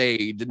clearly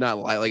they did not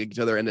like each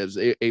other, and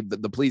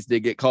the police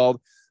did get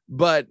called.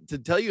 But to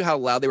tell you how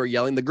loud they were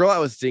yelling, the girl I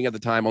was seeing at the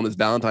time on this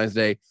Valentine's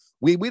Day,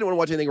 we don't want to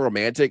watch anything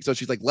romantic. So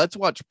she's like, let's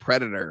watch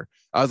Predator.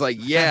 I was like,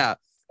 yeah.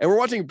 And we're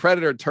watching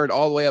Predator turned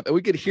all the way up, and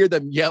we could hear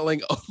them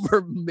yelling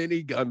over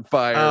minigun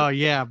fire. Oh,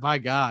 yeah. My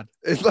God.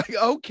 It's like,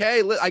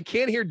 okay, I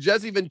can't hear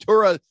Jesse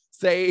Ventura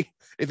say,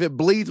 if it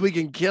bleeds, we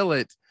can kill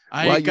it.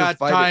 I ain't got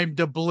time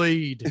to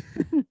bleed.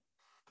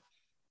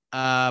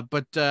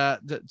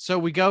 So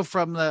we go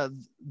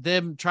from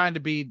them trying to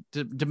be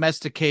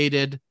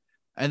domesticated.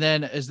 And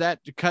then is that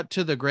cut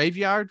to the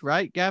graveyard,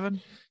 right,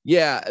 Gavin?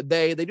 Yeah,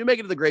 they do make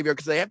it to the graveyard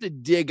because they have to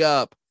dig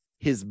up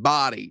his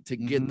body to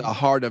get the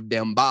heart of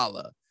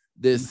Damballa,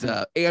 this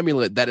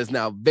amulet that is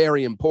now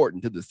very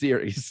important to the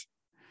series.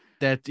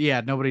 That,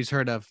 nobody's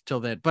heard of till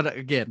then. But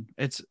again,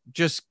 it's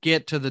just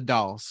get to the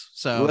dolls.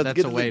 So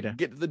that's a way to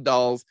get to the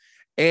dolls.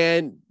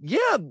 And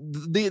yeah,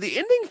 the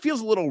ending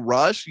feels a little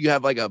rushed. You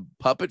have like a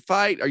puppet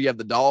fight, or you have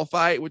the doll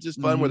fight, which is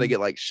fun, where they get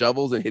like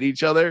shovels and hit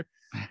each other.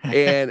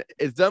 And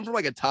it's done from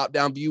like a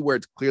top-down view where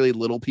it's clearly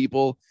little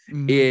people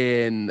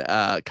in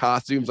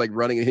costumes like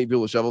running and hitting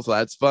people with shovels. So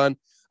that's fun.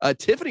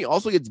 Tiffany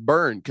also gets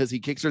burned because he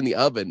kicks her in the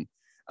oven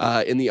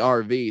in the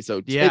RV.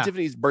 So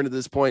Tiffany's burned at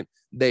this point.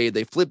 They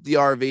flip the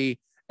RV,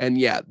 and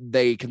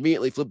they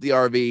conveniently flip the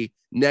RV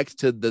next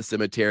to the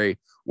cemetery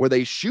where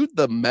they shoot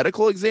the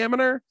medical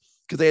examiner,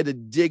 because they had to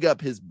dig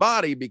up his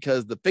body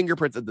because the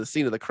fingerprints at the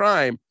scene of the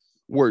crime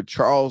were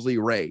Charles Lee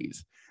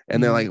Ray's.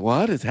 And they're like,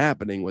 what is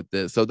happening with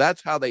this? So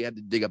that's how they had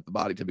to dig up the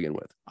body to begin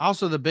with.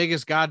 Also, the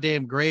biggest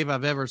goddamn grave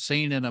I've ever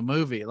seen in a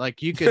movie.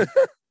 Like, you could,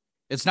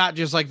 it's not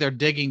just like they're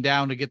digging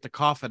down to get the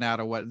coffin out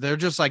or what. They're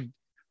just like,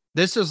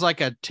 this is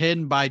like a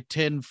 10 by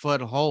 10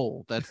 foot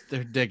hole that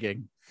they're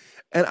digging.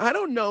 And I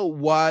don't know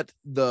what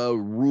the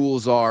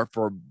rules are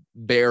for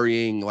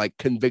burying like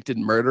convicted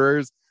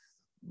murderers,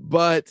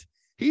 but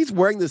he's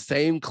wearing the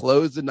same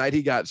clothes the night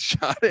he got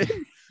shot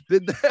in.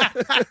 Did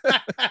that?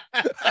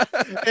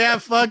 Yeah,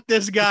 fuck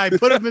this guy.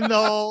 Put him in the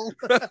hole.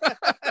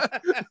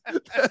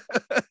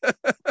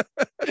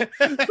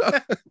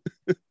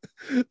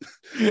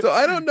 So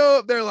I don't know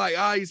if they're like,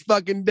 he's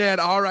fucking dead.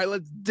 All right,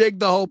 let's dig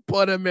the hole,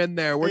 put him in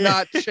there. We're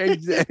not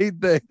changing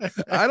anything.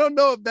 I don't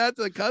know if that's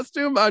a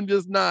costume. I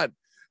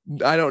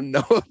don't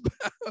know about,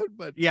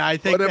 but I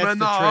think put him in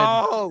the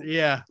hole.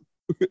 Yeah.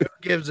 Who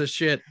gives a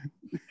shit?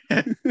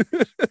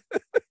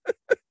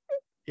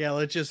 Yeah,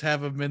 let's just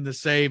have him in the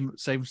same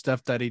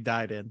stuff that he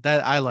died in.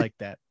 That I like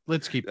that.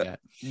 Let's keep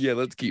that. Yeah,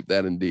 let's keep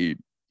that indeed.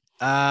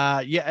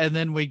 And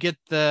then we get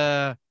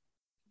they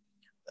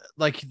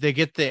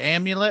get the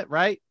amulet,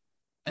 right?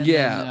 And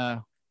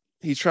then,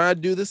 he's trying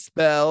to do the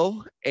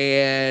spell,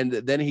 and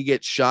then he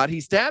gets shot.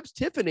 He stabs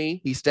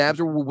Tiffany. He stabs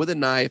her with a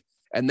knife,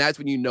 and that's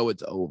when you know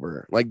it's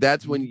over. Like,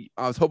 that's when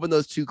I was hoping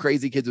those two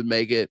crazy kids would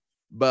make it.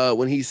 But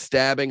when he's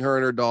stabbing her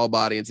in her doll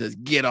body and says,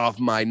 "Get off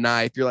my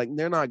knife," you're like,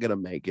 they're not gonna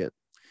make it.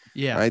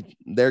 Yeah, right?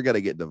 They're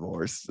gonna get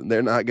divorced.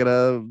 They're not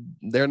gonna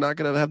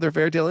have their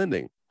fairy tale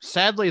ending.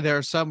 Sadly, there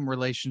are some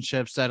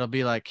relationships that'll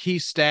be like, he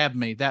stabbed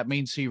me. That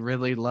means he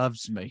really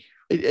loves me.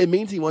 It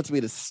means he wants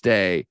me to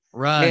stay.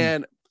 Run.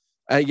 And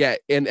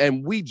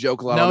and we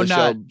joke a lot on the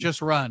show.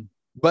 Just run.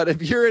 But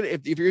if you're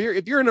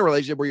in a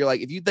relationship where you're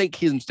like, if you think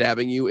him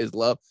stabbing you is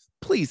love,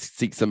 please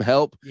seek some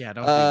help. Yeah,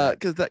 don't do that.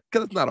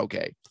 because it's not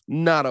okay.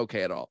 Not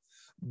okay at all.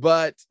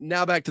 But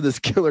now back to this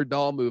killer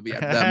doll movie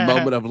at that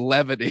moment of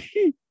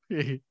levity.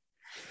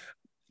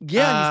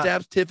 Yeah, he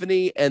stabs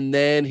Tiffany and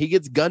then he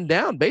gets gunned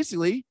down.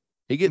 Basically,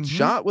 he gets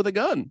shot with a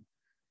gun.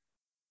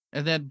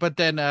 And then,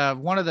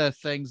 one of the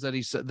things that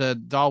he said, the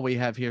doll we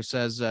have here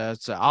says,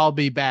 "I'll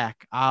be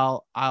back.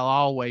 I'll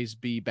always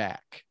be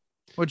back."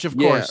 Which, of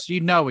course,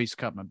 he's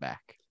coming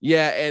back.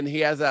 Yeah, and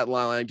he has that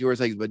line too where it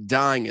says, "But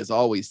dying is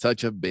always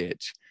such a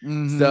bitch."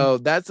 So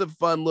that's a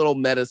fun little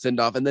meta send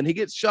off. And then he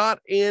gets shot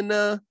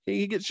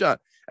he gets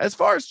shot. As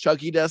far as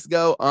Chucky deaths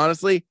go,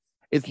 honestly,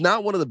 it's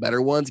not one of the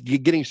better ones.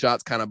 Getting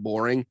shot's kind of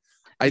boring.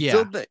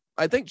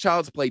 I think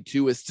Child's Play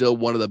 2 is still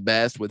one of the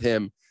best with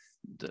him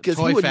because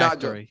he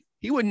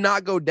would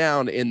not go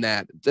down in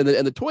that. And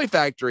the Toy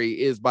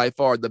Factory is by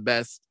far the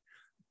best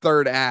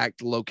third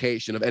act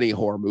location of any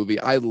horror movie.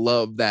 I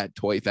love that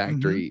Toy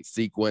Factory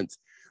sequence,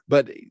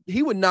 but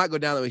he would not go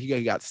down that way.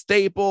 He got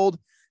stapled.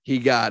 He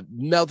got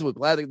melted with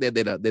plastic. They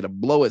had to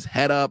blow his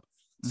head up.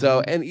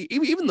 So, and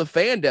even the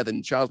fan death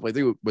in Child's Play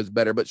 3 was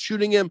better, but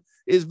shooting him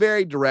is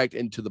very direct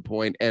and to the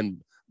point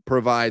and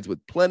provides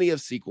with plenty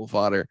of sequel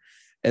fodder.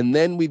 And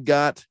then we've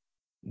got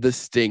the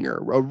stinger,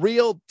 a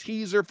real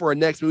teaser for a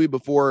next movie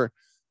before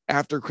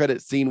after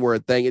credit scene were a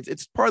thing.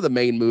 It's part of the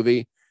main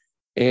movie.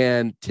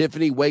 And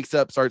Tiffany wakes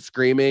up, starts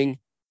screaming,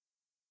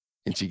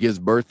 and she gives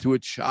birth to a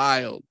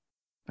child.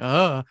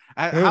 How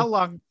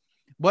long?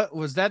 What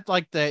was that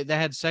like? They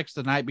had sex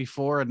the night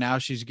before, and now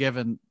she's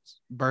given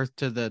birth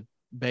to the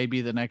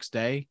baby the next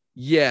day.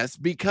 Yes,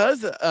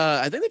 because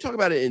I think they talk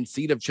about it in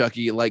Seed of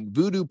Chucky. Like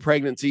voodoo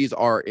pregnancies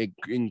are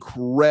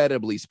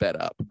incredibly sped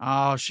up.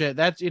 Oh shit!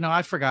 That's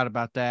I forgot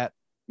about that.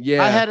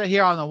 Yeah, I had it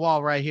here on the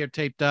wall right here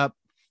taped up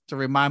to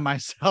remind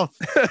myself,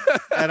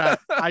 and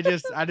I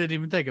didn't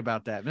even think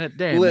about that.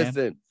 Damn,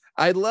 listen,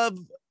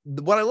 man.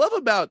 What I love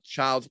about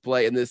Child's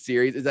Play in this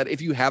series is that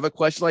if you have a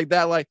question like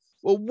that, like,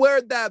 well,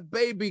 where'd that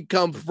baby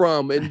come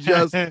from? And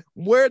just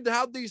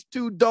how these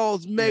two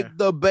dolls make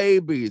the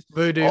babies.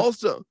 Voodoo.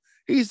 Also,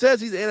 he says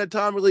he's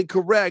anatomically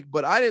correct,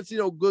 but I didn't see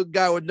no good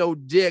guy with no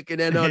dick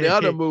in any of the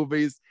other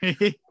movies.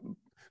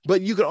 But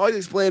you can always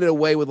explain it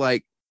away with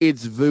like,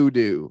 it's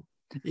voodoo.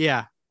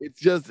 Yeah.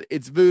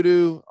 It's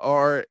voodoo,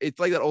 or it's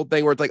like that old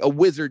thing where it's like a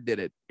wizard did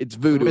it. It's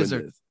voodoo.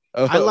 Wizard.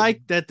 I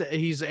like that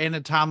he's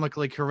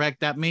anatomically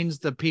correct. That means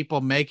the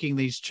people making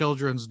these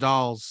children's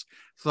dolls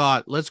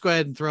thought, let's go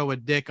ahead and throw a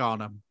dick on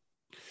them.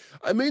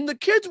 I mean, the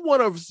kids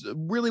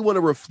really want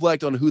to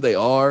reflect on who they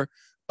are.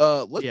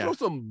 Let's throw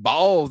some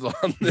balls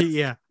on this.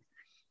 Yeah.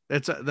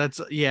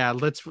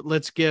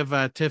 Let's give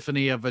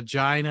Tiffany a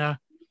vagina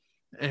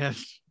and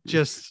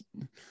just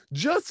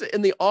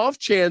in the off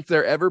chance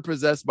they're ever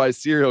possessed by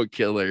serial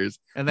killers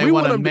and they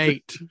want to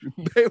mate.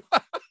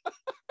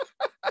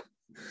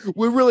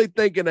 We're really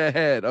thinking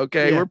ahead.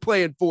 Okay. Yeah. We're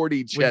playing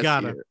 4D chess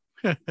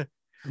here.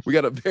 We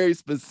got a very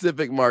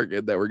specific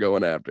market that we're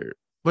going after.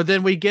 But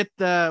then we get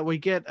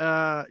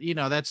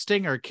that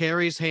stinger.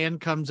 Carrie's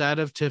hand comes out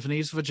of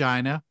Tiffany's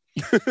vagina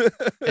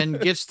and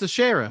gets the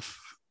sheriff.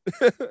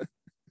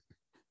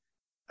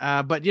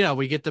 But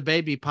we get the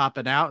baby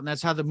popping out, and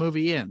that's how the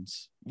movie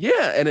ends.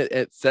 Yeah, and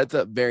it sets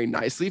up very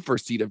nicely for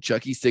Seed of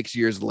Chucky 6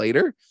 years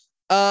later.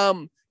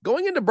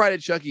 Going into Bride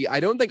of Chucky, I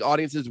don't think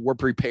audiences were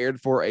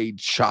prepared for a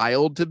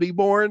child to be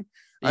born.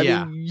 I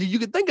mean, you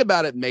could think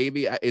about it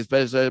maybe,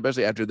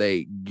 especially after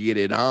they get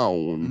it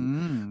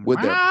on with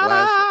their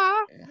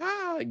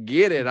plastic.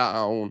 Get it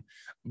on.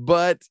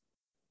 But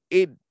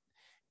it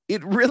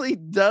really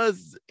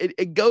does.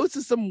 It goes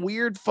to some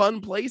weird,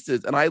 fun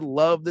places. And I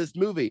love this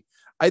movie.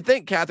 I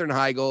think Katherine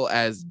Heigl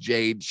as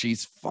Jade,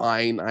 she's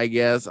fine, I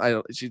guess.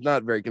 She's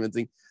not very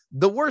convincing.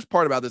 The worst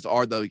part about this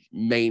are the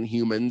main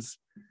humans,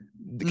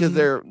 because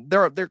they're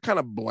kind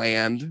of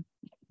bland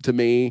to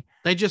me.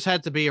 They just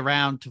had to be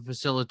around to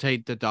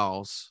facilitate the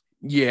dolls.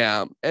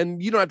 Yeah,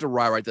 and you don't have to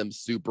write them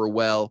super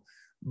well,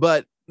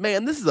 but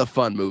man, this is a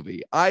fun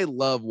movie. I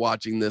love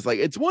watching this. Like,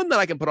 it's one that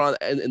I can put on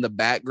in the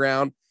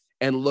background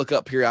and look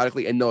up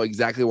periodically and know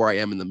exactly where I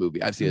am in the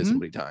movie. I've seen it so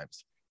many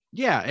times.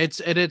 Yeah,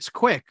 it's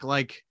quick.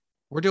 Like,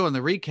 we're doing the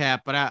recap,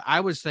 but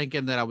I was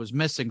thinking that I was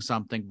missing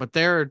something, but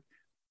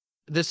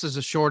this is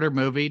a shorter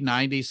movie,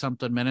 90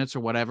 something minutes or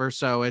whatever.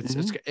 So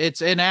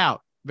it's in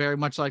out, very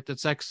much like the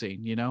sex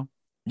scene,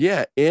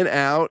 Yeah. In,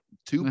 out,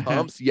 2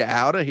 pumps. You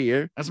out of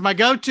here. That's my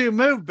go-to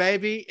move,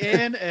 baby.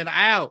 In and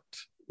out.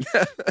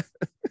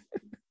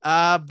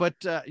 I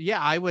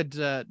would,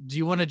 do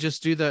you want to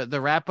just do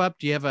the wrap up?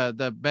 Do you have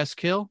the best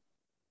kill?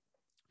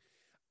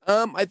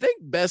 I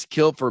think best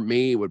kill for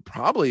me would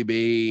probably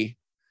be,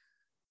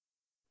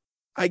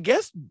 I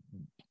guess,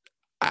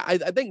 I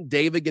think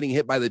David getting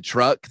hit by the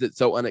truck that's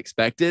so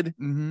unexpected.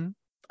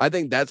 I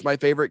think that's my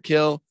favorite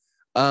kill.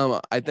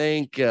 I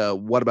think,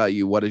 what about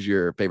you? What is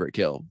your favorite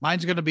kill?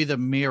 Mine's going to be the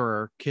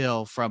mirror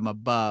kill from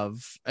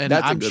above. And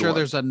I'm sure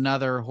there's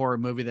another horror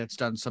movie that's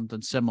done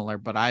something similar,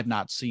 but I've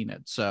not seen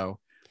it. So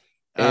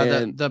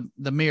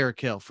the mirror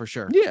kill for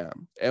sure. Yeah.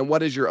 And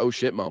what is your oh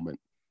shit moment?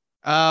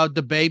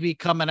 The baby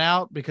coming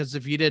out, because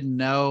if you didn't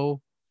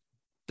know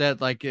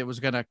that like it was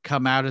gonna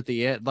come out at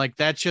the end. Like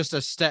that's just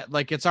a step.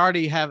 Like it's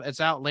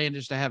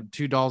outlandish to have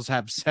two dolls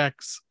have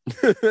sex,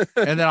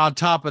 and then on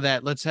top of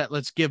that,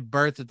 let's give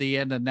birth at the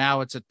end, and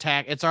now it's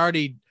attack. It's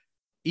already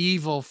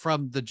evil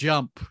from the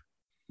jump.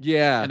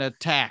 Yeah, an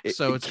attack.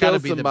 So it's got to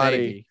be somebody,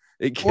 the baby.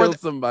 It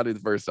kills somebody the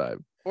first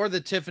time, or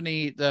the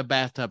Tiffany the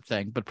bathtub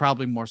thing, but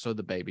probably more so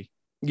the baby.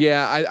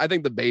 Yeah, I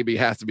think the baby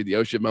has to be the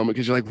oh shit moment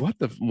because you're like, what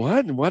is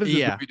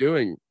this movie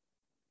doing?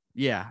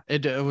 Yeah,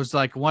 it was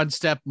like one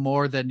step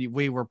more than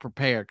we were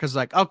prepared because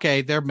like,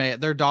 okay,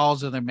 they're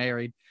dolls and they're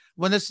married.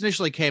 When this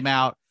initially came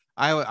out,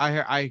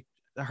 I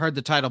heard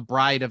the title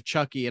Bride of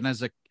Chucky, and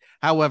as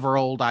however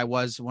old I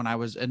was when I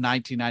was in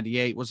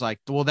 1998 was like,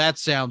 well, that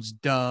sounds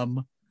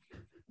dumb.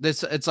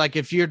 It's like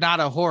if you're not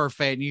a horror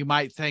fan, you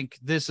might think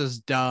this is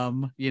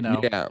dumb,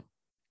 Yeah.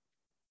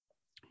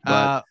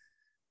 But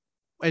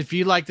if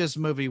you like this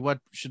movie, what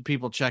should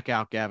people check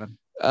out, Gavin?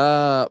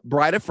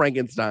 Bride of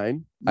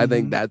Frankenstein. I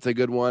think that's a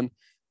good one.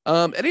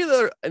 Any of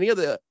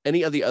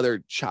the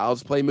other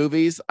Child's Play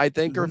movies I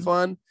think are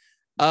fun.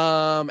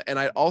 And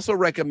I also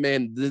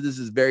recommend, this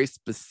is very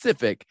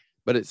specific,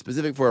 but it's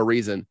specific for a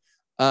reason.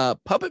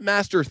 Puppet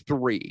Master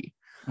 3.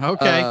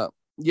 Okay.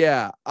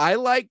 Yeah, I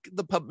like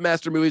the Puppet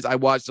Master movies. I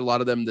watched a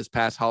lot of them this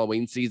past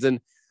Halloween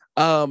season.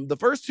 The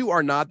first two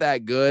are not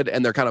that good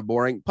and they're kind of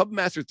boring. Puppet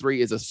Master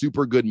 3 is a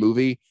super good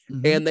movie,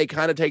 and they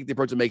kind of take the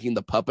approach of making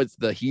the puppets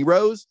the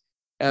heroes.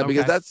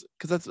 Because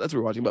that's what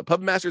we're watching. But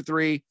Puppet Master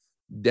 3,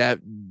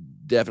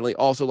 definitely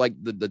also like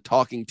the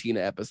Talking Tina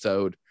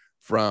episode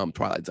from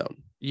Twilight Zone.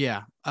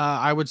 Yeah.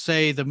 I would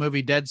say the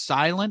movie Dead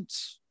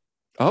Silence.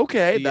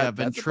 Okay. The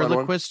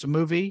ventriloquist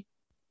movie.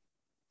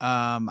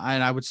 And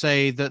I would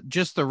say that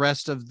just the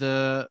rest of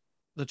the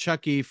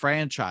Chucky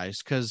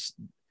franchise, because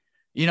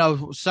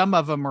some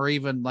of them are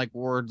even like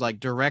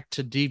direct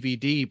to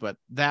DVD, but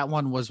that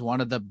one was one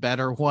of the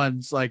better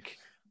ones. Like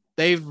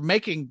they're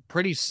making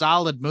pretty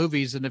solid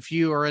movies, and if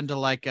you are into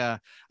like a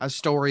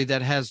story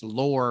that has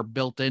lore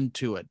built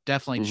into it,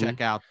 definitely check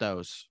out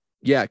those.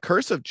 Yeah,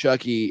 Curse of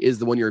Chucky is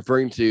the one you're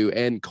referring to,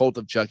 and Cult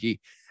of Chucky.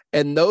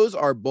 And those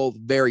are both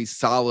very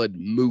solid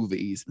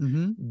movies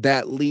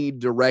that lead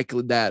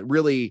directly, that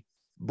really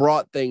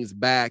brought things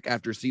back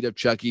after Seed of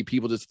Chucky.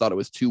 People just thought it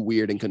was too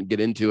weird and couldn't get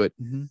into it.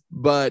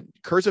 But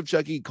Curse of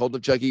Chucky, Cult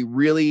of Chucky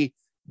really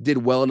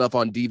did well enough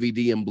on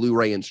DVD and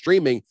Blu-ray and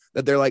streaming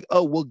that they're like,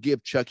 oh, we'll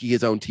give Chucky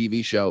his own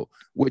TV show,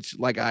 which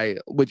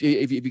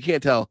if you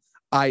can't tell,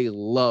 I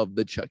love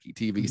the Chucky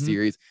TV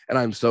series, and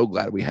I'm so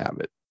glad we have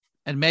it.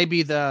 And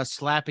maybe the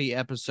slappy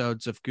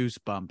episodes of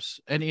Goosebumps.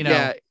 And,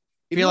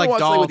 I feel like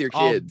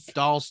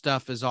doll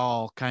stuff is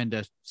all kind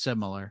of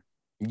similar.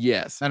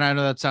 Yes. And I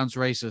know that sounds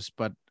racist,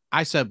 but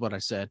I said what I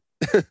said.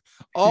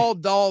 All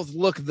dolls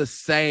look the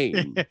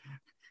same.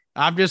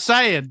 I'm just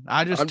saying.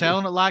 I'm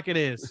telling it like it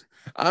is.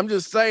 I'm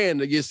just saying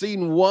that you've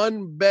seen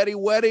one Betty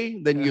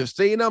Weddy, then you've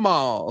seen them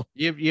all.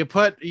 You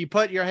put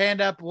your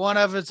hand up one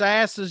of its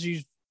asses,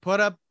 you put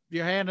up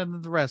your hand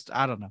in the rest.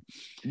 I don't know.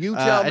 You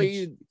tell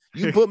me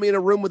you put me in a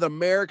room with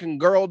American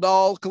Girl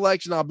doll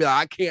collection, I'll be like,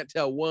 I can't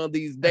tell one of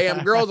these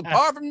damn girls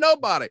apart from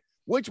nobody.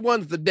 Which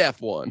one's the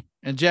deaf one?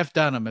 And Jeff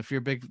Dunham, if you're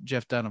a big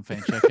Jeff Dunham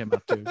fan, check him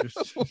out too.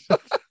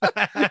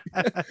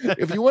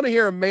 If you want to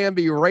hear a man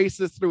be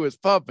racist through his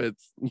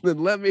puppets,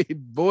 then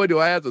boy, do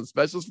I have some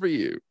specials for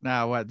you.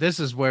 Now, this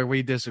is where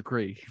we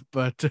disagree,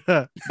 but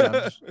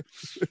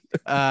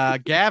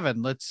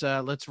Gavin,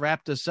 let's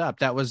wrap this up.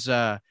 That was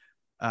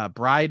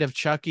Bride of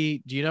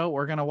Chucky. Do you know what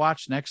we're gonna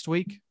watch next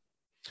week?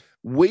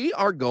 We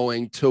are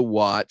going to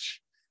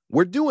watch.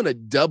 We're doing a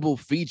double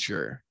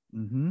feature.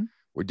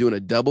 We're doing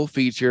a double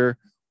feature.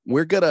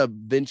 We're gonna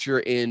venture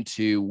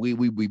into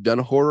we've done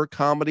horror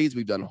comedies,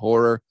 we've done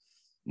horror.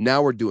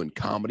 Now we're doing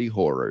comedy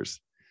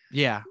horrors.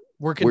 Yeah,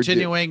 we're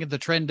continuing the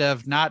trend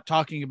of not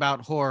talking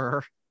about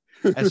horror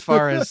as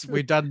far as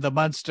we've done the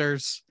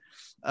Munsters.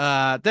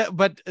 But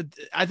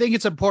I think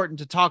it's important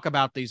to talk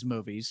about these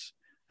movies.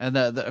 And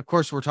of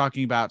course, we're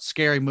talking about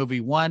Scary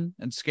Movie 1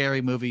 and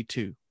Scary Movie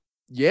 2.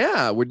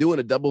 Yeah, we're doing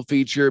a double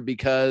feature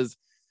because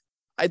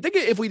I think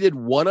if we did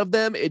one of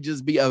them, it'd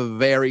just be a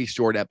very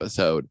short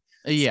episode.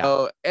 Yeah.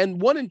 So,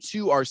 and 1 and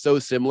 2 are so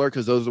similar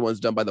because those are the ones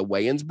done by the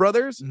Wayans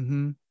brothers.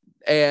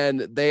 And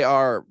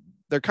they're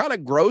kind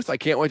of gross. I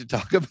can't wait to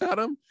talk about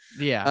them.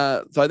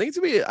 Yeah. So I think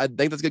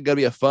that's going to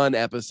be a fun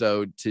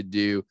episode to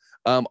do.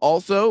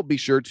 Also, be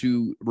sure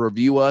to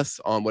review us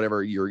on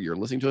whatever you're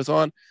listening to us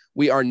on.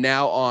 We are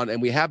now on,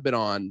 and we have been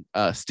on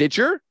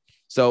Stitcher.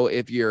 So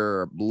if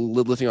you're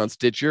listening on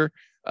Stitcher,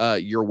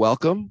 you're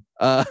welcome.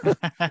 Had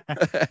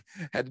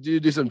to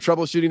do some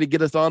troubleshooting to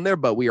get us on there,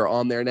 but we are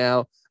on there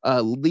now.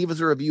 Leave us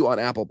a review on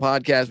Apple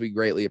Podcasts. We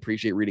greatly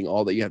appreciate reading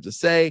all that you have to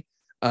say.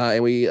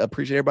 And we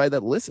appreciate everybody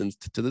that listens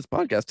to this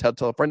podcast.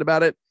 Tell a friend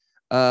about it.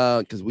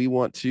 Because we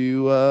want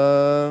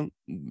to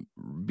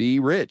be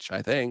rich,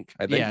 I think.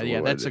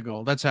 Yeah, that's a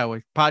goal. That's how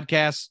we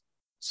podcast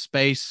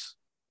space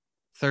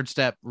third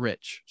step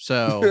rich.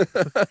 So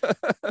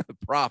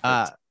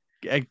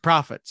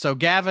profit. So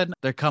Gavin,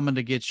 they're coming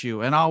to get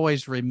you. And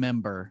always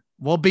remember,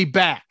 we'll be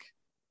back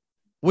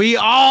We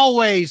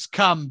always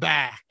come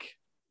back.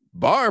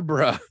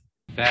 Barbara.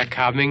 They're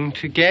coming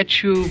to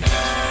get you.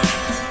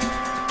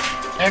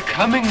 They're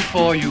coming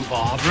for you,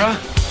 Barbara.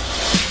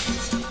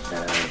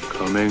 They're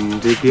coming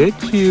to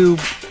get you.